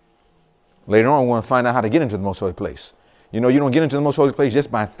 Later on, we want to find out how to get into the most holy place. You know, you don't get into the most holy place just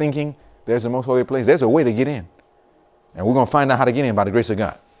by thinking there's a most holy place. There's a way to get in. And we're going to find out how to get in by the grace of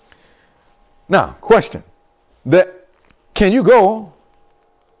God. Now, question. Can you go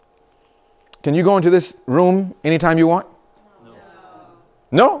into this room anytime you want? No.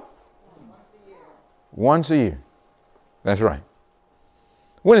 No? Once a year. That's right.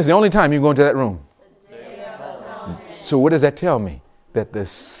 When is the only time you go into that room? The Day of Atonement. So what does that tell me? That the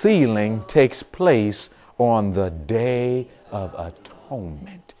sealing takes place on the Day of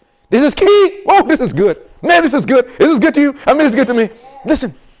Atonement. This is key. Oh, this is good. Man, this is good. This is good to you. I mean, it's good to me.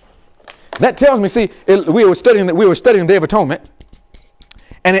 Listen, that tells me, see, we were studying the Day of Atonement,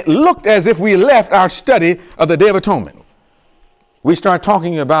 and it looked as if we left our study of the Day of Atonement. We start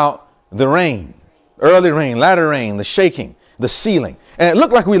talking about the rain, early rain, latter rain, the shaking, the sealing. And it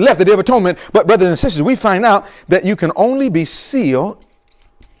looked like we left the Day of Atonement, but brothers and sisters, we find out that you can only be sealed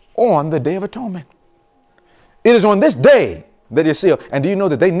on the Day of Atonement. It is on this day that you're sealed. And do you know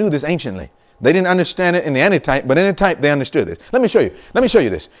that they knew this anciently? They didn't understand it in the antitype, but in the type they understood this. Let me show you. Let me show you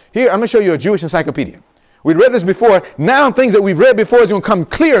this. Here, I'm going to show you a Jewish encyclopedia. We've read this before. Now things that we've read before is going to come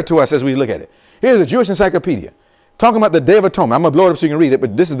clear to us as we look at it. Here's a Jewish encyclopedia. Talking about the Day of Atonement. I'm going to blow it up so you can read it,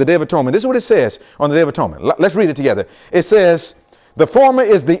 but this is the Day of Atonement. This is what it says on the Day of Atonement. Let's read it together. It says, the former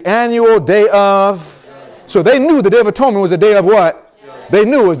is the annual day of. So they knew the Day of Atonement was the day of what? They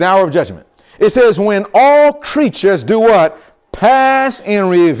knew it was the hour of judgment. It says, when all creatures do what? Pass in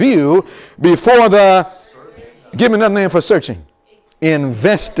review before the, give me another name for searching,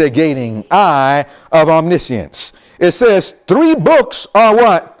 investigating eye of omniscience. It says 3 books are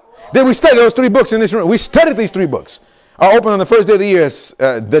what? Did we study those 3 books in this room? We studied these 3 books. Are open on the first day of the year.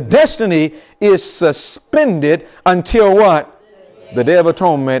 The destiny is suspended until what? The Day of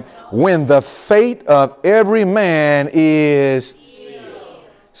Atonement, when the fate of every man is.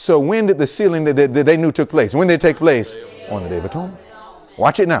 So when did the sealing that they knew took place? When did it take place? On the Day of Atonement.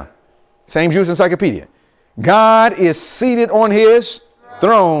 Watch it now. Same Jewish encyclopedia. God is seated on his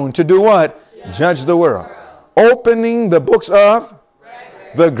throne to do what? Judge the world. Opening the books of.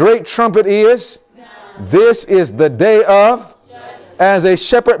 The great trumpet is. This is the day of. As a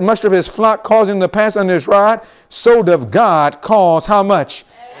shepherd mustereth his flock, causing them to pass under his rod, so doth God cause how much?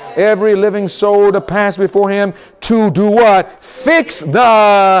 Every living soul to pass before him to do what? Fix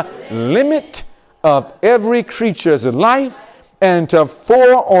the limit of every creature's life and to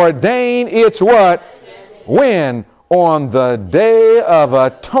foreordain its what? When on the Day of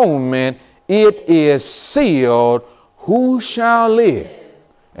Atonement it is sealed, who shall live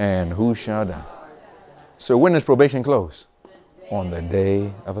and who shall die? So when does probation close? On the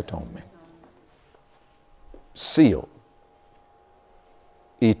Day of Atonement. Sealed.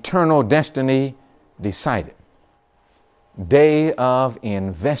 Eternal destiny decided. Day of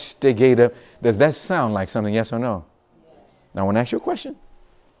investigative. Does that sound like something, yes or no? Now I want to ask you a question.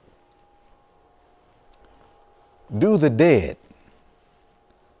 Do the dead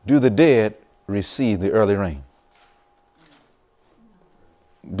receive the early rain?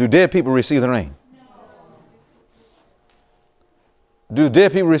 Do dead people receive the rain? Do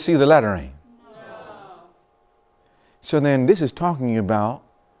dead people receive the latter rain? No. So then this is talking about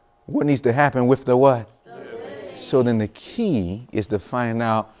what needs to happen with the what? The so then the key is to find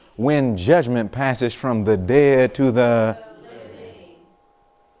out when judgment passes from the dead to the living.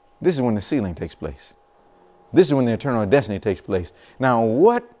 This is when the sealing takes place. This is when the eternal destiny takes place. Now,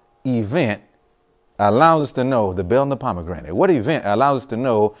 what event allows us to know the bell and the pomegranate? What event allows us to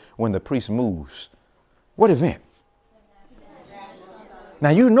know when the priest moves? What event? Now,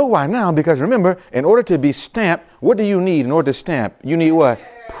 you know why now, because remember, in order to be stamped, what do you need in order to stamp? You need what?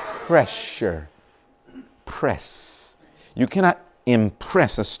 Pressure. Press. You cannot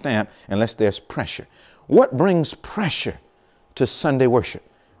impress a stamp unless there's pressure. What brings pressure to Sunday worship?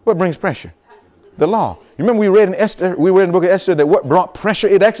 What brings pressure? The law. You remember we read in the book of Esther that what brought pressure?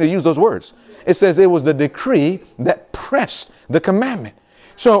 It actually used those words. It says it was the decree that pressed the commandment.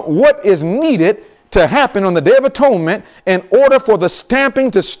 So what is needed to happen on the Day of Atonement in order for the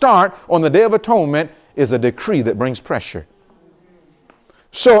stamping to start on the Day of Atonement is a decree that brings pressure.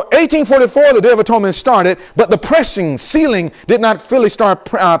 So 1844, the Day of Atonement started, but the pressing, sealing did not fully start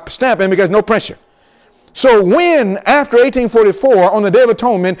stamping because no pressure. So when, after 1844, on the Day of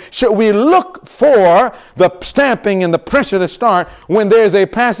Atonement, should we look for the stamping and the pressure to start when there's a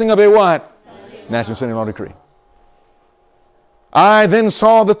passing of a what? National Sunday Law Decree. I then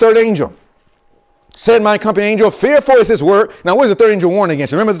saw the third angel. Said my company angel, fearful is his work. Now, what is the third angel warned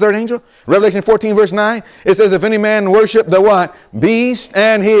against? Remember the third angel? Revelation 14, verse 9. It says, if any man worship the what? Beast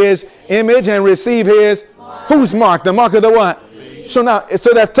and his image and receive his mark. Whose mark? The mark of the what? So now,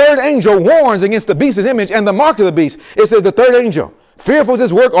 so that third angel warns against the beast's image and the mark of the beast. It says the third angel. Fearful is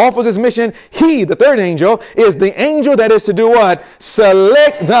his work, awful is his mission. He, the third angel, is the angel that is to do what?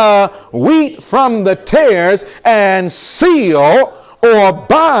 Select the wheat from the tares and seal or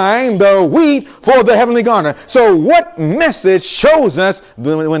bind the wheat for the heavenly garner. So what message shows us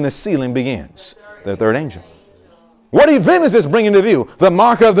when the sealing begins? The third angel. What event is this bringing to view? The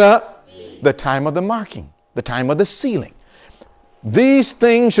mark of the time of the marking, the time of the sealing. These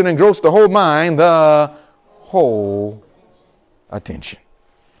things should engross the whole mind, the whole attention.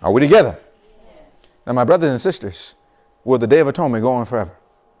 Are we together? Now, my brothers and sisters, will the Day of Atonement go on forever?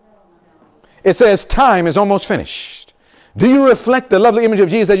 It says time is almost finished. Do you reflect the lovely image of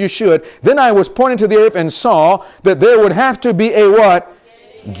Jesus as you should? Then I was pointing to the earth and saw that there would have to be a what?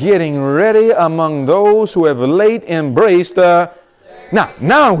 Getting ready among those who have late embraced the.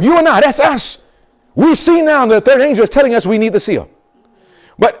 Now, you and I, that's us. We see now the third angel is telling us we need the seal.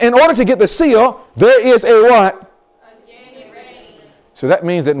 But in order to get the seal, there is a what? So that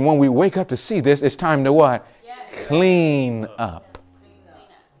means that when we wake up to see this, it's time to what? Clean up.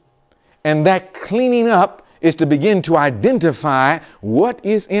 And that cleaning up is to begin to identify what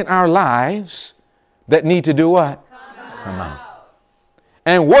is in our lives that need to do what? come out.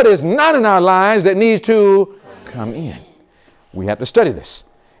 And what is not in our lives that needs to come in. We have to study this.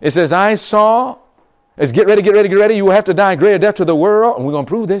 It says, I saw, let's get ready, get ready, get ready. You will have to die a greater death to the world. And we're going to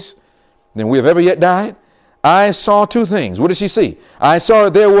prove this than we have ever yet died. I saw two things. What did she see? I saw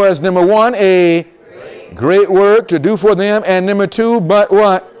there was, number one, a great work to do for them. And number two, but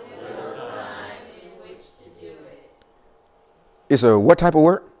what? Little time in which to do it. It's a what type of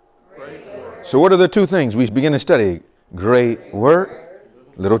work? Great work. So what are the two things we begin to study? Great work,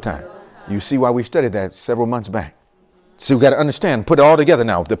 little time. You see why we studied that several months back. See, we got to understand, put it all together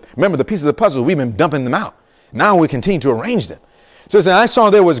now. Remember the pieces of the puzzle, we've been dumping them out. Now we continue to arrange them. So it says, I saw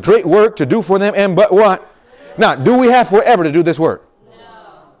there was great work to do for them, and but what? Now, do we have forever to do this work?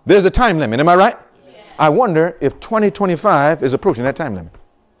 No. There's a time limit, am I right? Yeah. I wonder if 2025 is approaching that time limit.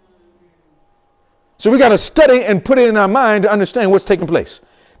 So we got to study and put it in our mind to understand what's taking place.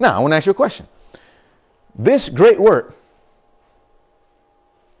 Now, I want to ask you a question. This great work,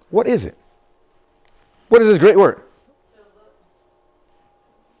 what is it? What is this great work?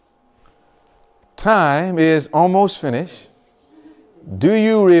 Time is almost finished. Do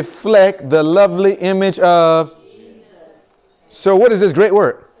you reflect the lovely image of Jesus? So what is this great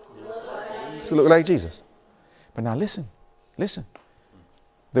work? To look like Jesus. But now listen.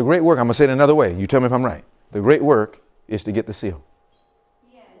 The great work, I'm going to say it another way. You tell me if I'm right. The great work is to get the seal.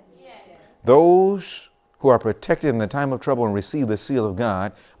 Yes. Those who are protected in the time of trouble and receive the seal of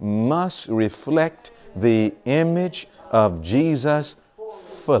God must reflect the image of Jesus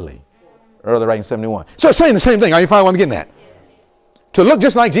fully. Early writing 71. So it's saying the same thing. Are you following what I'm getting at? To look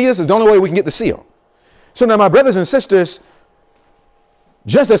just like Jesus is the only way we can get the seal. So now, my brothers and sisters,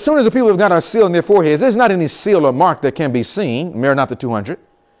 just as soon as the people have got our seal in their foreheads, there's not any seal or mark that can be seen, Maranatha 200,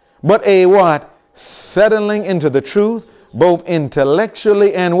 but a what? Settling into the truth, both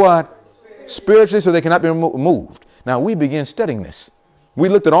intellectually and what? Spiritually, so they cannot be moved. Now, we begin studying this. We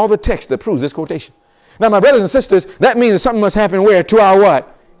looked at all the text that proves this quotation. Now, my brothers and sisters, that means that something must happen where? To our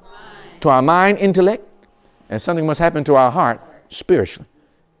what? To our mind, intellect, and something must happen to our heart spiritually.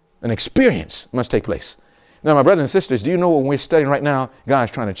 An experience must take place. Now, my brothers and sisters, do you know when we're studying right now,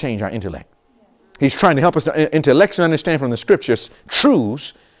 God's trying to change our intellect. He's trying to help us to intellectually understand from the scriptures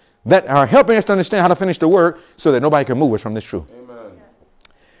truths that are helping us to understand how to finish the work so that nobody can move us from this truth. Amen.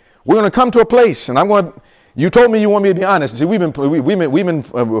 We're going to come to a place, and I'm going to, you told me you want me to be honest. See, we've been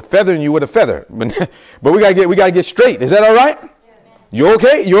feathering you with a feather, but we got to get straight. Is that all right? You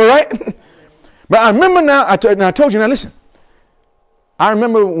okay? You all right? But I remember now, I told you, now listen. I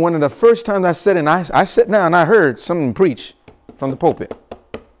remember one of the first times I sat in, I sat down and I heard someone preach from the pulpit.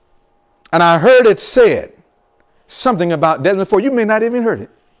 And I heard it said something about Desmond Ford. You may not even heard it.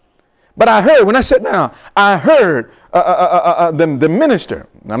 But I heard, when I sat down, I heard the minister.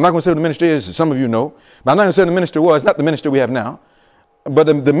 Now, I'm not going to say who the minister is, some of you know. But I'm not going to say who the minister was, not the minister we have now. But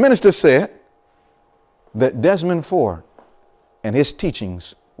the minister said that Desmond Ford and his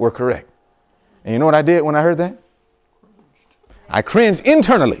teachings were correct. And you know what I did when I heard that? I cringed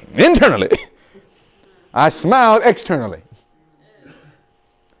internally. I smiled externally.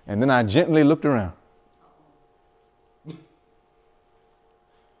 And then I gently looked around.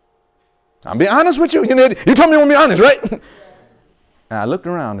 I'll be honest with you. You told me you want to be honest, right? And I looked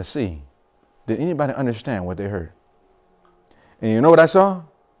around to see, did anybody understand what they heard? And you know what I saw?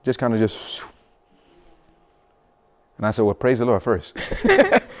 Just kind of just... And I said, well, praise the Lord first.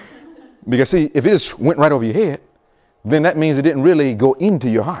 Because see, if it just went right over your head, then that means it didn't really go into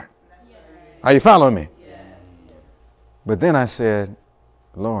your heart. Yes. Are you following me? Yes. But then I said,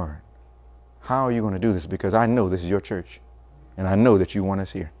 Lord, how are you going to do this? Because I know this is your church. And I know that you want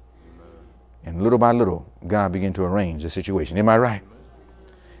us here. Amen. And little by little, God began to arrange the situation. Am I right?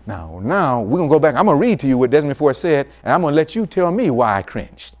 Now we're going to go back. I'm going to read to you what Desmond Ford said, and I'm going to let you tell me why I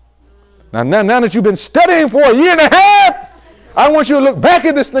cringed. Now that you've been studying for a year and a half, I want you to look back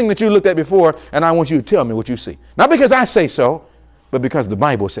at this thing that you looked at before, and I want you to tell me what you see. Not because I say so, but because the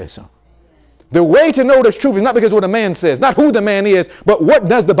Bible says so. The way to know this truth is not because what a man says, not who the man is, but what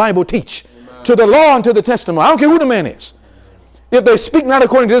does the Bible teach? Amen. To the law and to the testimony. I don't care who the man is. If they speak not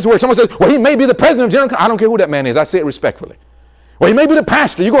according to this word, someone says, well, he may be the president of General. I don't care who that man is. I say it respectfully. Well, he may be the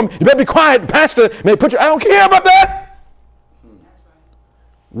pastor. You better be quiet. Pastor may put you. I don't care about that.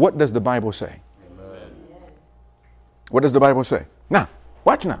 What does the Bible say? Amen. What does the Bible say? Now,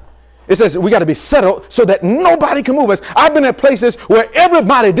 watch now. It says we got to be settled so that nobody can move us. I've been at places where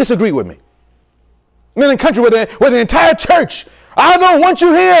everybody disagreed with me. I'm in a country where the entire church, I don't want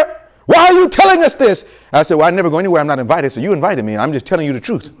you here. Why are you telling us this? I said, well, I never go anywhere. I'm not invited. So you invited me. I'm just telling you the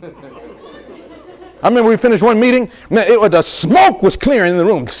truth. I remember we finished one meeting. Man, the smoke was clearing in the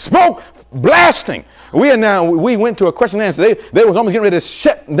room. Smoke blasting. We went to a question and answer. They was almost getting ready to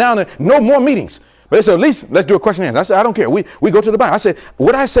shut down. No more meetings. But they said, at least let's do a question and answer. I said, I don't care. We go to the Bible. I said,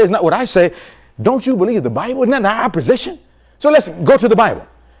 what I say is not what I say. Don't you believe the Bible? Isn't that our position? So let's go to the Bible.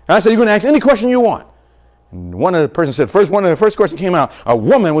 And I said, you're going to ask any question you want. And one of the persons said, one of the first questions came out, a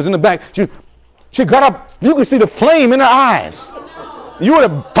woman was in the back. She got up. You could see the flame in her eyes. You were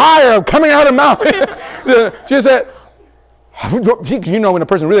the fire coming out of her mouth. She said, you know, when a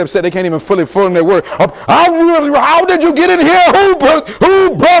person really upset, they can't even fully form their word. How did you get in here?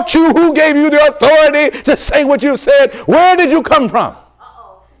 Who brought you? Who gave you the authority to say what you said? Where did you come from?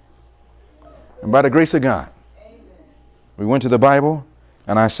 And by the grace of God, we went to the Bible,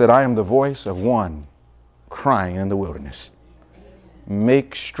 and I said, I am the voice of one crying in the wilderness.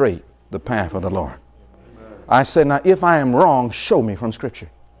 Make straight the path of the Lord. I said, now, if I am wrong, show me from Scripture.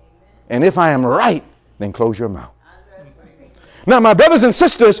 And if I am right, then close your mouth. Now, my brothers and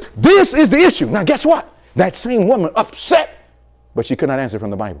sisters, this is the issue. Now, guess what? That same woman upset, but she could not answer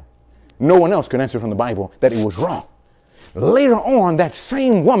from the Bible. No one else could answer from the Bible that it was wrong. Later on, that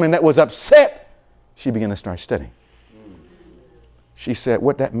same woman that was upset, she began to start studying. She said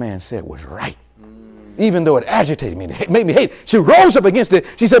what that man said was right. Even though it agitated me, it made me hate. She rose up against it.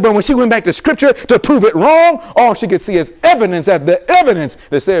 She said, but when she went back to Scripture to prove it wrong, all she could see is evidence after evidence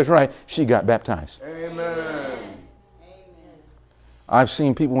that says right. She got baptized. Amen. I've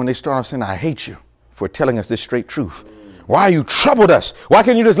seen people when they start off saying, I hate you for telling us this straight truth. Why you troubled us? Why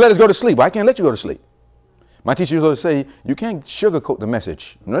can't you just let us go to sleep? Why can't I let you go to sleep? My teacher used to say, you can't sugarcoat the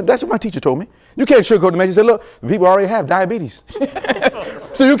message. That's what my teacher told me. You can't sugarcoat the message. He said, look, the people already have diabetes.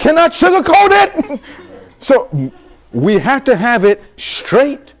 So you cannot sugarcoat it. So we have to have it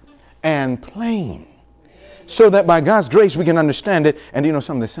straight and plain so that by God's grace we can understand it. And you know,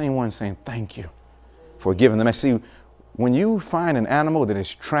 some of the same ones saying, thank you for giving the message. See, when you find an animal that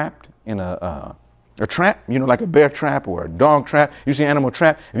is trapped in a trap, you know, like a bear trap or a dog trap, you see an animal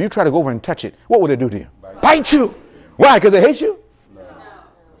trap, if you try to go over and touch it, what would it do to you? Bite you. Why? Because it hates you? No.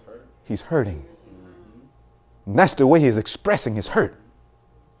 He's hurting. And that's the way he's expressing his hurt.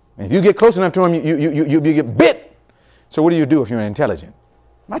 And if you get close enough to him, you get bit. So what do you do if you're intelligent?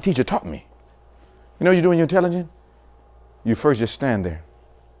 My teacher taught me. You know what you do when you're intelligent? You first just stand there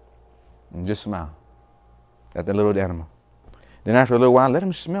and just smile at the little animal. Then after a little while, let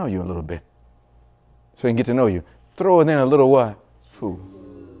him smell you a little bit so he can get to know you. Throw in a little what? Food.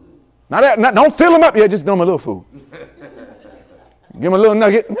 Don't fill him up yet, just throw him a little food. Give him a little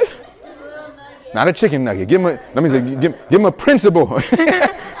nugget. Not a chicken nugget. Give him a principle.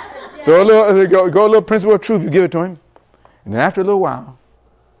 Throw go a little principle of truth, you give it to him. And then after a little while,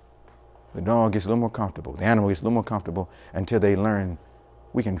 the dog gets a little more comfortable. The animal gets a little more comfortable until they learn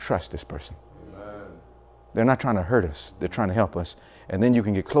we can trust this person. Amen. They're not trying to hurt us. They're trying to help us. And then you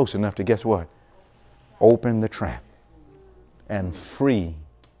can get close enough to, guess what? Open the trap and free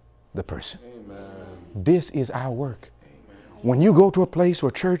the person. Amen. This is our work. Amen. When you go to a place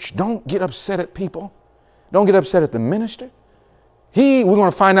or church, don't get upset at people. Don't get upset at the minister. We're going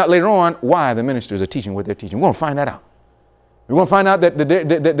to find out later on why the ministers are teaching what they're teaching. We're going to find that out. We're going to find out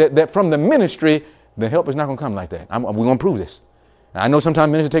that from the ministry, the help is not going to come like that. We're going to prove this. Now, I know sometimes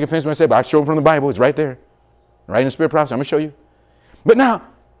ministers take offense when I say, but I show them from the Bible. It's right there. Right in the Spirit of prophecy. I'm going to show you. But now,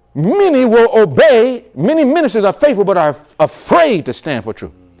 many will obey. Many ministers are faithful, but are afraid to stand for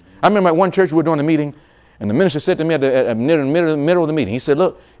truth. I remember at one church we were doing a meeting, and the minister said to me near the middle of the meeting, he said,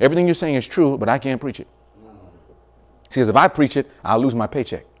 look, everything you're saying is true, but I can't preach it. He says, if I preach it, I'll lose my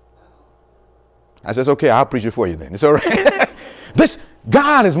paycheck. I says, okay, I'll preach it for you then. It's all right.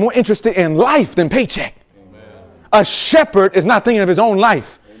 God is more interested in life than paycheck. Amen. A shepherd is not thinking of his own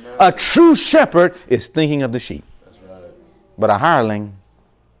life. Amen. A true shepherd is thinking of the sheep. That's right. But a hireling,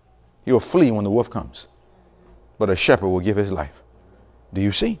 he'll flee when the wolf comes. But a shepherd will give his life. Do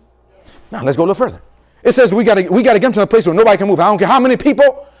you see? Now let's go a little further. It says we got to get to a place where nobody can move. I don't care how many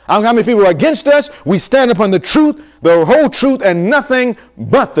people. I don't care how many people are against us. We stand upon the truth, the whole truth, and nothing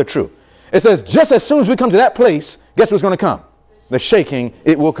but the truth. It says just as soon as we come to that place, guess what's going to come? The shaking,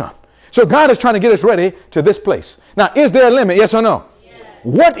 it will come. So God is trying to get us ready to this place. Now, is there a limit? Yes or no?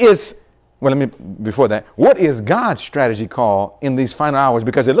 Yes. Before that, what is God's strategy called in these final hours?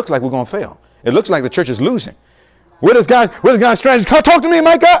 Because it looks like we're going to fail. It looks like the church is losing. What is God's strategy? Talk to me,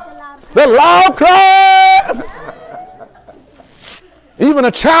 Micah. The loud cry. Even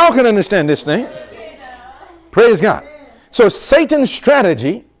a child can understand this thing. Praise God. So Satan's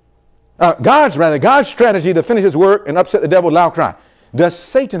strategy, God's strategy to finish his work and upset the devil, loud cry. Does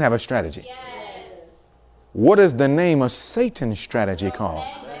Satan have a strategy? Yes. What is the name of Satan's strategy called?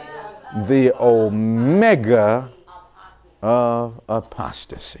 The Omega of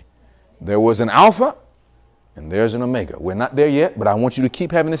apostasy. There was an Alpha and there's an Omega. We're not there yet, but I want you to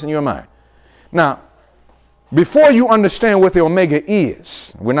keep having this in your mind. Now, before you understand what the Omega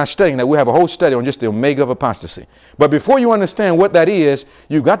is, we're not studying that. We have a whole study on just the Omega of apostasy. But before you understand what that is,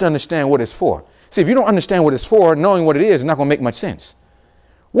 you've got to understand what it's for. See, if you don't understand what it's for, knowing what it is not going to make much sense.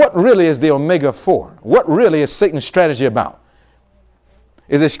 What really is the Omega for? What really is Satan's strategy about?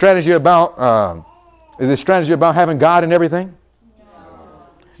 Is it strategy about having God in everything? No.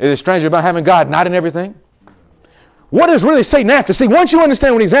 Is it strategy about having God not in everything? What is really Satan after? See, once you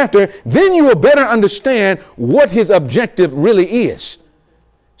understand what he's after, then you will better understand what his objective really is.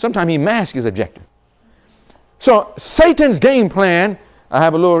 Sometimes he masks his objective. So Satan's game plan, I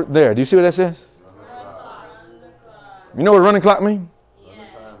have a little there. Do you see what that says? You know what run the clock means?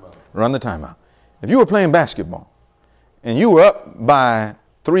 Yes. Run the timeout. If you were playing basketball and you were up by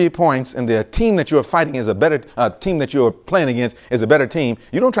 3 points and the team that you're fighting is a better team that you're playing against is a better team,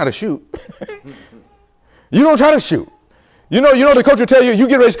 you don't try to shoot. You don't try to shoot. You know, the coach will tell you, you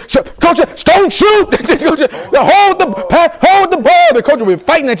get ready, coach, don't shoot. Hold the ball. The coach will be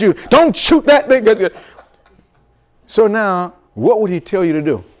fighting at you. Don't shoot that thing. So now, what would he tell you to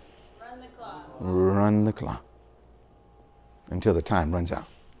do? Run the clock. Run the clock until the time runs out.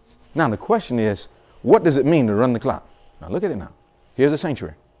 Now, the question is, what does it mean to run the clock? Now, look at it now. Here's the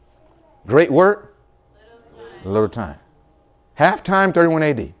sanctuary. Great work, little time. Half time, 31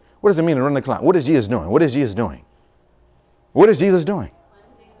 AD. What does it mean to run the clock? What is Jesus doing? What is Jesus doing? What is Jesus doing?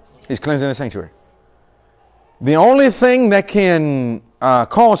 He's cleansing the sanctuary. The only thing that can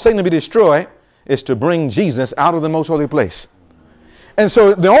cause Satan to be destroyed is to bring Jesus out of the most holy place. And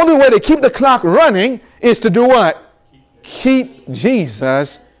so the only way to keep the clock running is to do what? Keep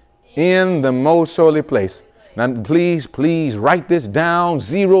Jesus in the most holy place. Now, please write this down,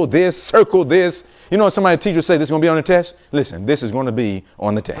 zero this, circle this. You know, somebody teacher say this is going to be on the test. Listen, this is going to be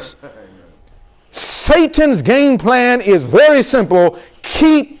on the test. Satan's game plan is very simple.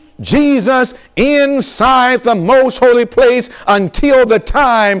 Keep Jesus inside the most holy place until the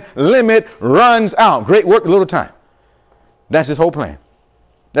time limit runs out. Great work, little time. That's his whole plan.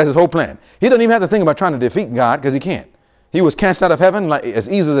 That's his whole plan. He doesn't even have to think about trying to defeat God because he can't. He was cast out of heaven like as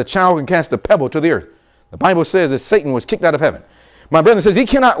easy as a child can cast a pebble to the earth. The Bible says that Satan was kicked out of heaven. My brother says he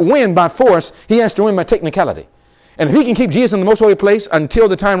cannot win by force. He has to win by technicality. And if he can keep Jesus in the most holy place until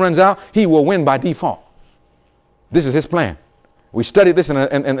the time runs out, he will win by default. This is his plan. We studied this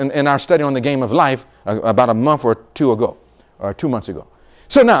in our study on the game of life about a month or two ago, or 2 months ago.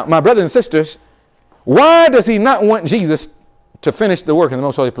 So now, my brothers and sisters, why does he not want Jesus to finish the work in the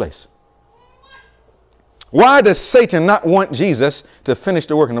most holy place? Why does Satan not want Jesus to finish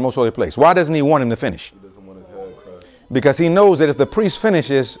the work in the most holy place? Why doesn't he want him to finish? He doesn't want his head crushed. Because he knows that if the priest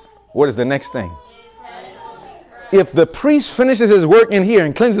finishes, what is the next thing? If the priest finishes his work in here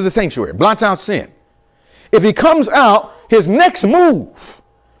and cleanses the sanctuary, blots out sin, if he comes out, his next move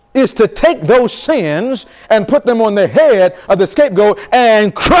is to take those sins and put them on the head of the scapegoat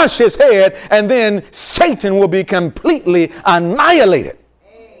and crush his head, and then Satan will be completely annihilated.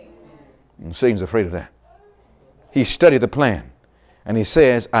 And Satan's afraid of that. He studied the plan, and he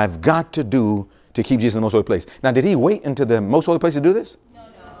says, I've got to keep Jesus in the most holy place. Now, did he wait until the most holy place to do this? No.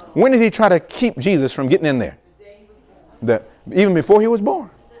 When did he try to keep Jesus from getting in there? Even before he was born.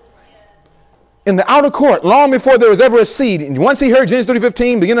 In the outer court, long before there was ever a seed. And once he heard Genesis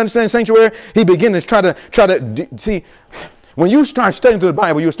 3:15, begin to understand the sanctuary, he began to try to see. When you start studying through the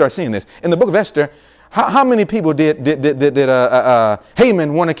Bible, you'll start seeing this. In the book of Esther, how many people did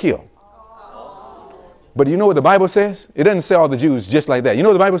Haman want to kill? But you know what the Bible says? It doesn't say all the Jews just like that. You know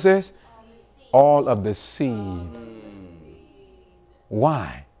what the Bible says? All of the seed.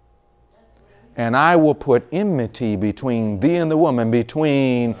 Why? And I will put enmity between thee and the woman,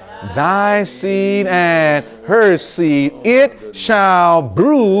 between thy seed and her seed. It shall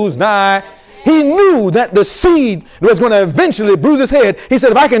bruise thy. He knew that the seed was going to eventually bruise his head. He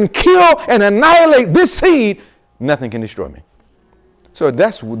said, if I can kill and annihilate this seed, nothing can destroy me. So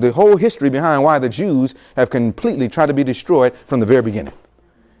that's the whole history behind why the Jews have completely tried to be destroyed from the very beginning.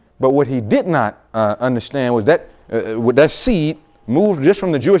 But what he did not understand was that that seed moved just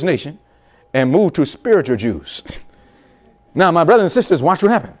from the Jewish nation and moved to spiritual Jews. Now, my brothers and sisters, watch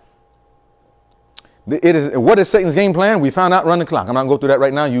what happened. What is Satan's game plan? We found out, run the clock. I'm not going to go through that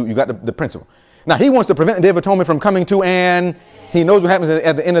right now. You got the principle. Now, he wants to prevent the Day of Atonement from coming to, and he knows what happens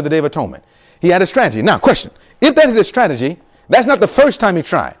at the end of the Day of Atonement. He had a strategy. Now, question. If that is his strategy, that's not the first time he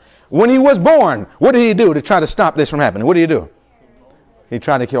tried. When he was born, what did he do to try to stop this from happening? What did he do? He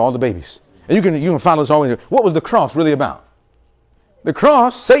tried to kill all the babies. And you can follow this all the way. What was the cross really about? The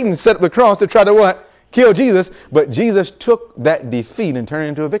cross, Satan set up the cross to try to what? Kill Jesus. But Jesus took that defeat and turned it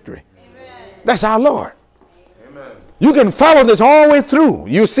into a victory. Amen. That's our Lord. You can follow this all the way through.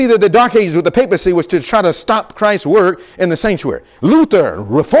 You see that the Dark Ages with the papacy was to try to stop Christ's work in the sanctuary. Luther,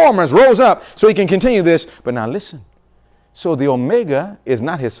 reformers rose up so he can continue this. But now listen. So the Omega is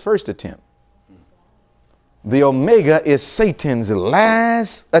not his first attempt. The Omega is Satan's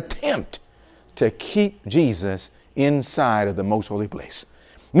last attempt to keep Jesus inside of the most holy place.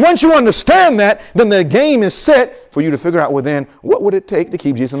 Once you understand that, then the game is set for you to figure out, well, then, what would it take to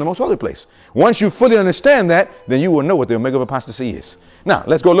keep Jesus in the most holy place? Once you fully understand that, then you will know what the Omega of apostasy is. Now,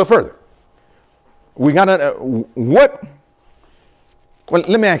 let's go a little further. We got to, well,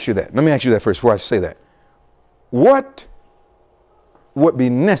 let me ask you that. Let me ask you that first before I say that. What would be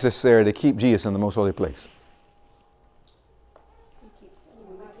necessary to keep Jesus in the most holy place?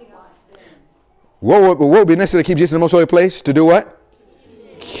 What would be necessary to keep Jesus in the most holy place? To do what?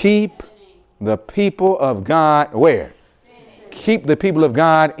 Keep the people of God where? Keep the people of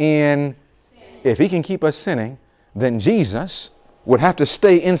God in. If he can keep us sinning, then Jesus would have to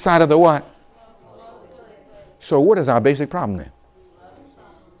stay inside of the what? So what is our basic problem then?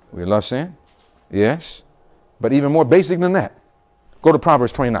 We love sin? Yes. But even more basic than that. Go to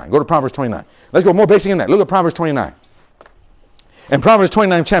Proverbs 29. Go to Proverbs 29. Let's go more basic than that. Look at Proverbs 29. In Proverbs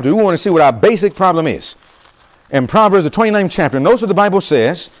 29th chapter, we want to see what our basic problem is. In Proverbs, the 29th chapter, notice what the Bible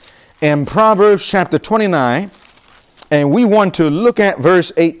says in Proverbs chapter 29, and we want to look at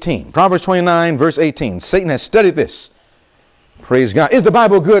verse 18. Proverbs 29, verse 18. Satan has studied this. Praise God. Is the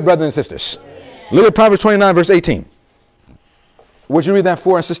Bible good, brothers and sisters? Yeah. Look at Proverbs 29, verse 18. Would you read that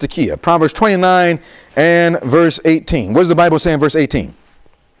for us, Sister Kia? Proverbs 29 and verse 18. What does the Bible say in verse 18?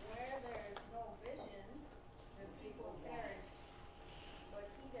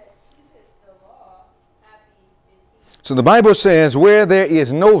 So the Bible says where there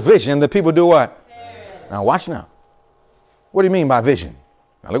is no vision, the people do what? Now watch now. What do you mean by vision?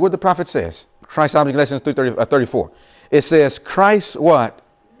 Now look what the prophet says. Christ's object lessons 34. It says Christ's what?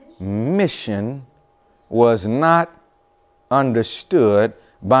 Mission was not understood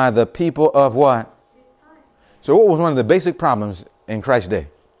by the people of what? So what was one of the basic problems in Christ's day?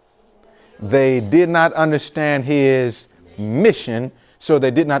 They did not understand his mission, so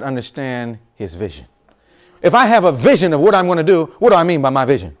they did not understand his vision. If I have a vision of what I'm going to do, what do I mean by my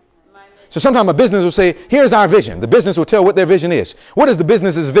vision? So sometimes a business will say, here's our vision. The business will tell what their vision is. What is the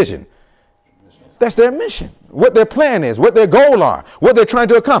business's vision? That's their mission, what their plan is, what their goal are, what they're trying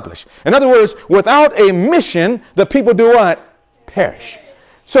to accomplish. In other words, without a mission, the people do what? Perish.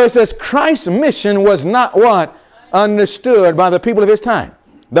 So it says Christ's mission was not what? Understood by the people of his time.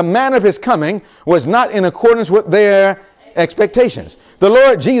 The manner of his coming was not in accordance with their expectations. The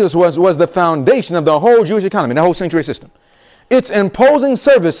Lord Jesus was the foundation of the whole Jewish economy, the whole sanctuary system. Its imposing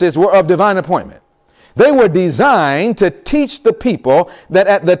services were of divine appointment. They were designed to teach the people that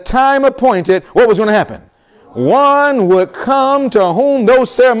at the time appointed, what was going to happen? One would come to whom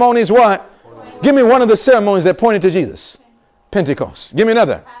those ceremonies what? Give me one of the ceremonies that pointed to Jesus. Pentecost. Give me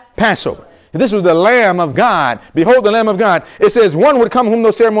another. Passover. This was the Lamb of God. Behold the Lamb of God. It says one would come whom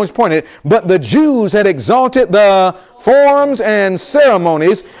those ceremonies pointed, but the Jews had exalted the forms and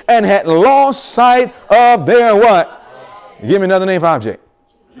ceremonies and had lost sight of their what? Give me another name for object.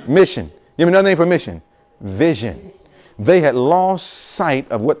 Mission. Give me another name for mission. Vision. They had lost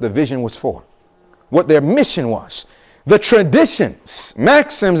sight of what the vision was for, what their mission was. The traditions,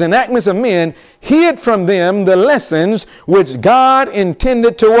 maxims, and enactments of men hid from them the lessons which God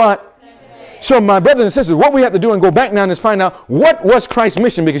intended to what? So my brothers and sisters, what we have to do and go back now is find out what was Christ's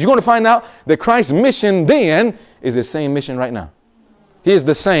mission, because you're going to find out that Christ's mission then is the same mission right now. He is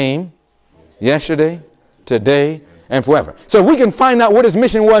the same yesterday, today, and forever. So if we can find out what his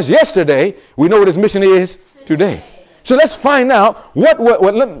mission was yesterday, we know what his mission is today. So let's find out let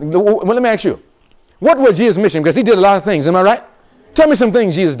me ask you, what was Jesus' mission? Because he did a lot of things. Am I right? Tell me some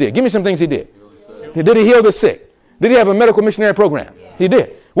things Jesus did. Give me some things he did. Did he heal the sick? Did he have a medical missionary program? He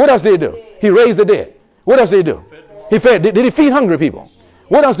did. What else did he do? He raised the dead. What else did he do? He fed. Did he feed hungry people?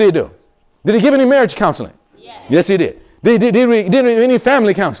 What else did he do? Did he give any marriage counseling? Yes, he did. Did he do any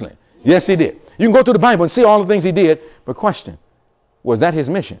family counseling? Yes, he did. You can go through the Bible and see all the things he did. But question, was that his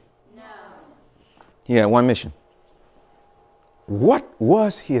mission? No. He had one mission. What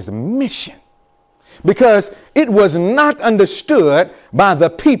was his mission? Because it was not understood by the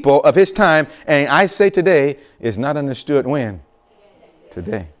people of his time. And I say today, it's not understood when?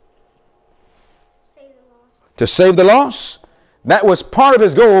 Today. To save the lost. That was part of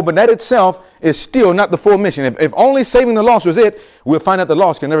his goal, but that itself is still not the full mission. If only saving the lost was it, we'll find out the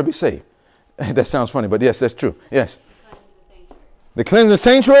lost can never be saved. That sounds funny, but yes, that's true. Yes. The cleansing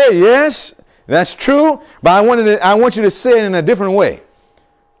sanctuary, yes, that's true. But I want you to say it in a different way.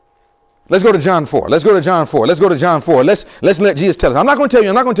 Let's go to John 4. Let's go to John 4. Let's go to John 4. Let's let Jesus tell us. I'm not going to tell you.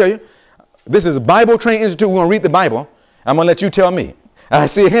 I'm not going to tell you. This is Bible Training Institute. We're going to read the Bible. I'm going to let you tell me. I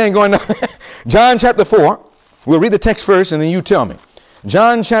see a hand going up. John chapter 4. We'll read the text first and then you tell me.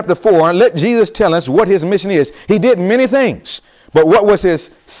 John chapter 4. Let Jesus tell us what his mission is. He did many things, but what was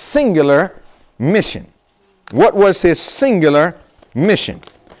his singular mission? What was his singular mission?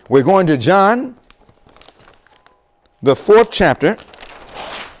 We're going to John, the 4th chapter.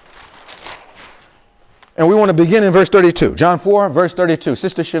 And we want to begin in verse 32. John 4, verse 32.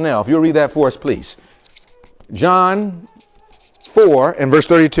 Sister Chanel, if you'll read that for us, please. John 4 and verse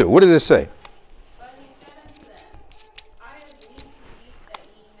 32. What does it say? But he said unto them, I have meat to eat that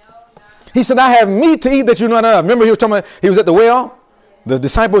ye know not. He said, I have meat to eat that you know not of. Remember he was talking about, he was at the well. The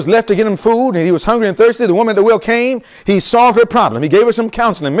disciples left to get him food and he was hungry and thirsty. The woman at the well came. He solved her problem. He gave her some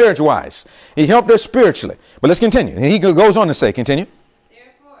counseling, marriage-wise. He helped her spiritually. But let's continue. And he goes on to say, continue.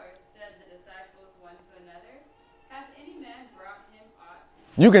 Therefore said the disciples one to another, hath any man brought him aught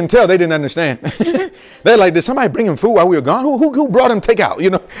to eat? You can tell they didn't understand. They're like, did somebody bring him food while we were gone? Who brought him takeout?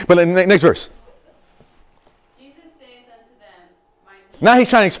 You know. But next verse. Jesus saith unto them, my meat Now he's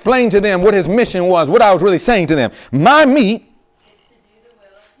trying to explain to them what his mission was, what I was really saying to them. My meat is to do the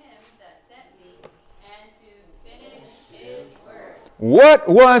will of him that sent me, and to finish his work. What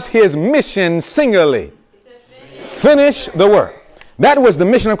was his mission singularly? To Finish the work. That was the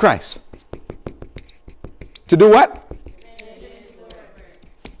mission of Christ. To do what?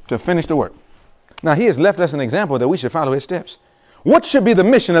 To finish the work. Now he has left us an example that we should follow his steps. What should be the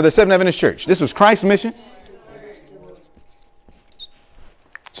mission of the Seventh Adventist Church? This was Christ's mission.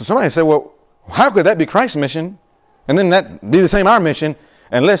 So somebody said, well, how could that be Christ's mission? And then that be the same our mission,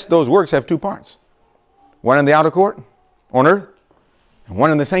 unless those works have two parts. One in the outer court on earth, and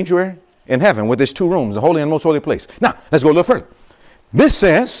one in the sanctuary in heaven with its two rooms, the holy and most holy place. Now, let's go a little further. This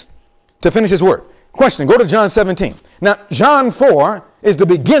says to finish his work. Question, go to John 17. Now, John 4 is the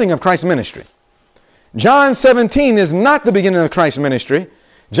beginning of Christ's ministry. John 17 is not the beginning of Christ's ministry.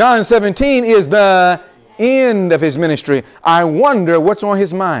 John 17 is the end of his ministry. I wonder what's on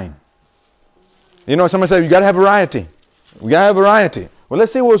his mind. You know, somebody said, you got to have variety. We got to have variety. Well,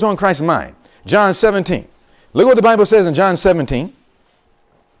 let's see what was on Christ's mind. John 17. Look what the Bible says in John 17.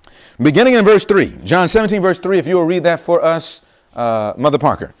 Beginning in verse 3. John 17, verse 3, if you will read that for us, Mother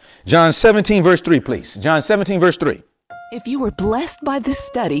Parker. John 17, verse 3, please. John 17, verse 3. If you were blessed by this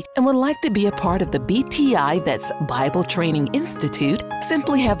study and would like to be a part of the BTI, that's Bible Training Institute,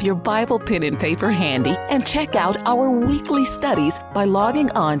 simply have your Bible pen and paper handy and check out our weekly studies by logging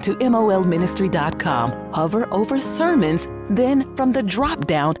on to molministry.com. Hover over Sermons, then from the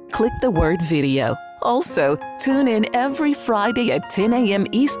drop-down, click the word Video. Also, tune in every Friday at 10 a.m.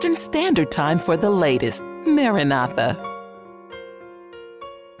 Eastern Standard Time for the latest. Maranatha.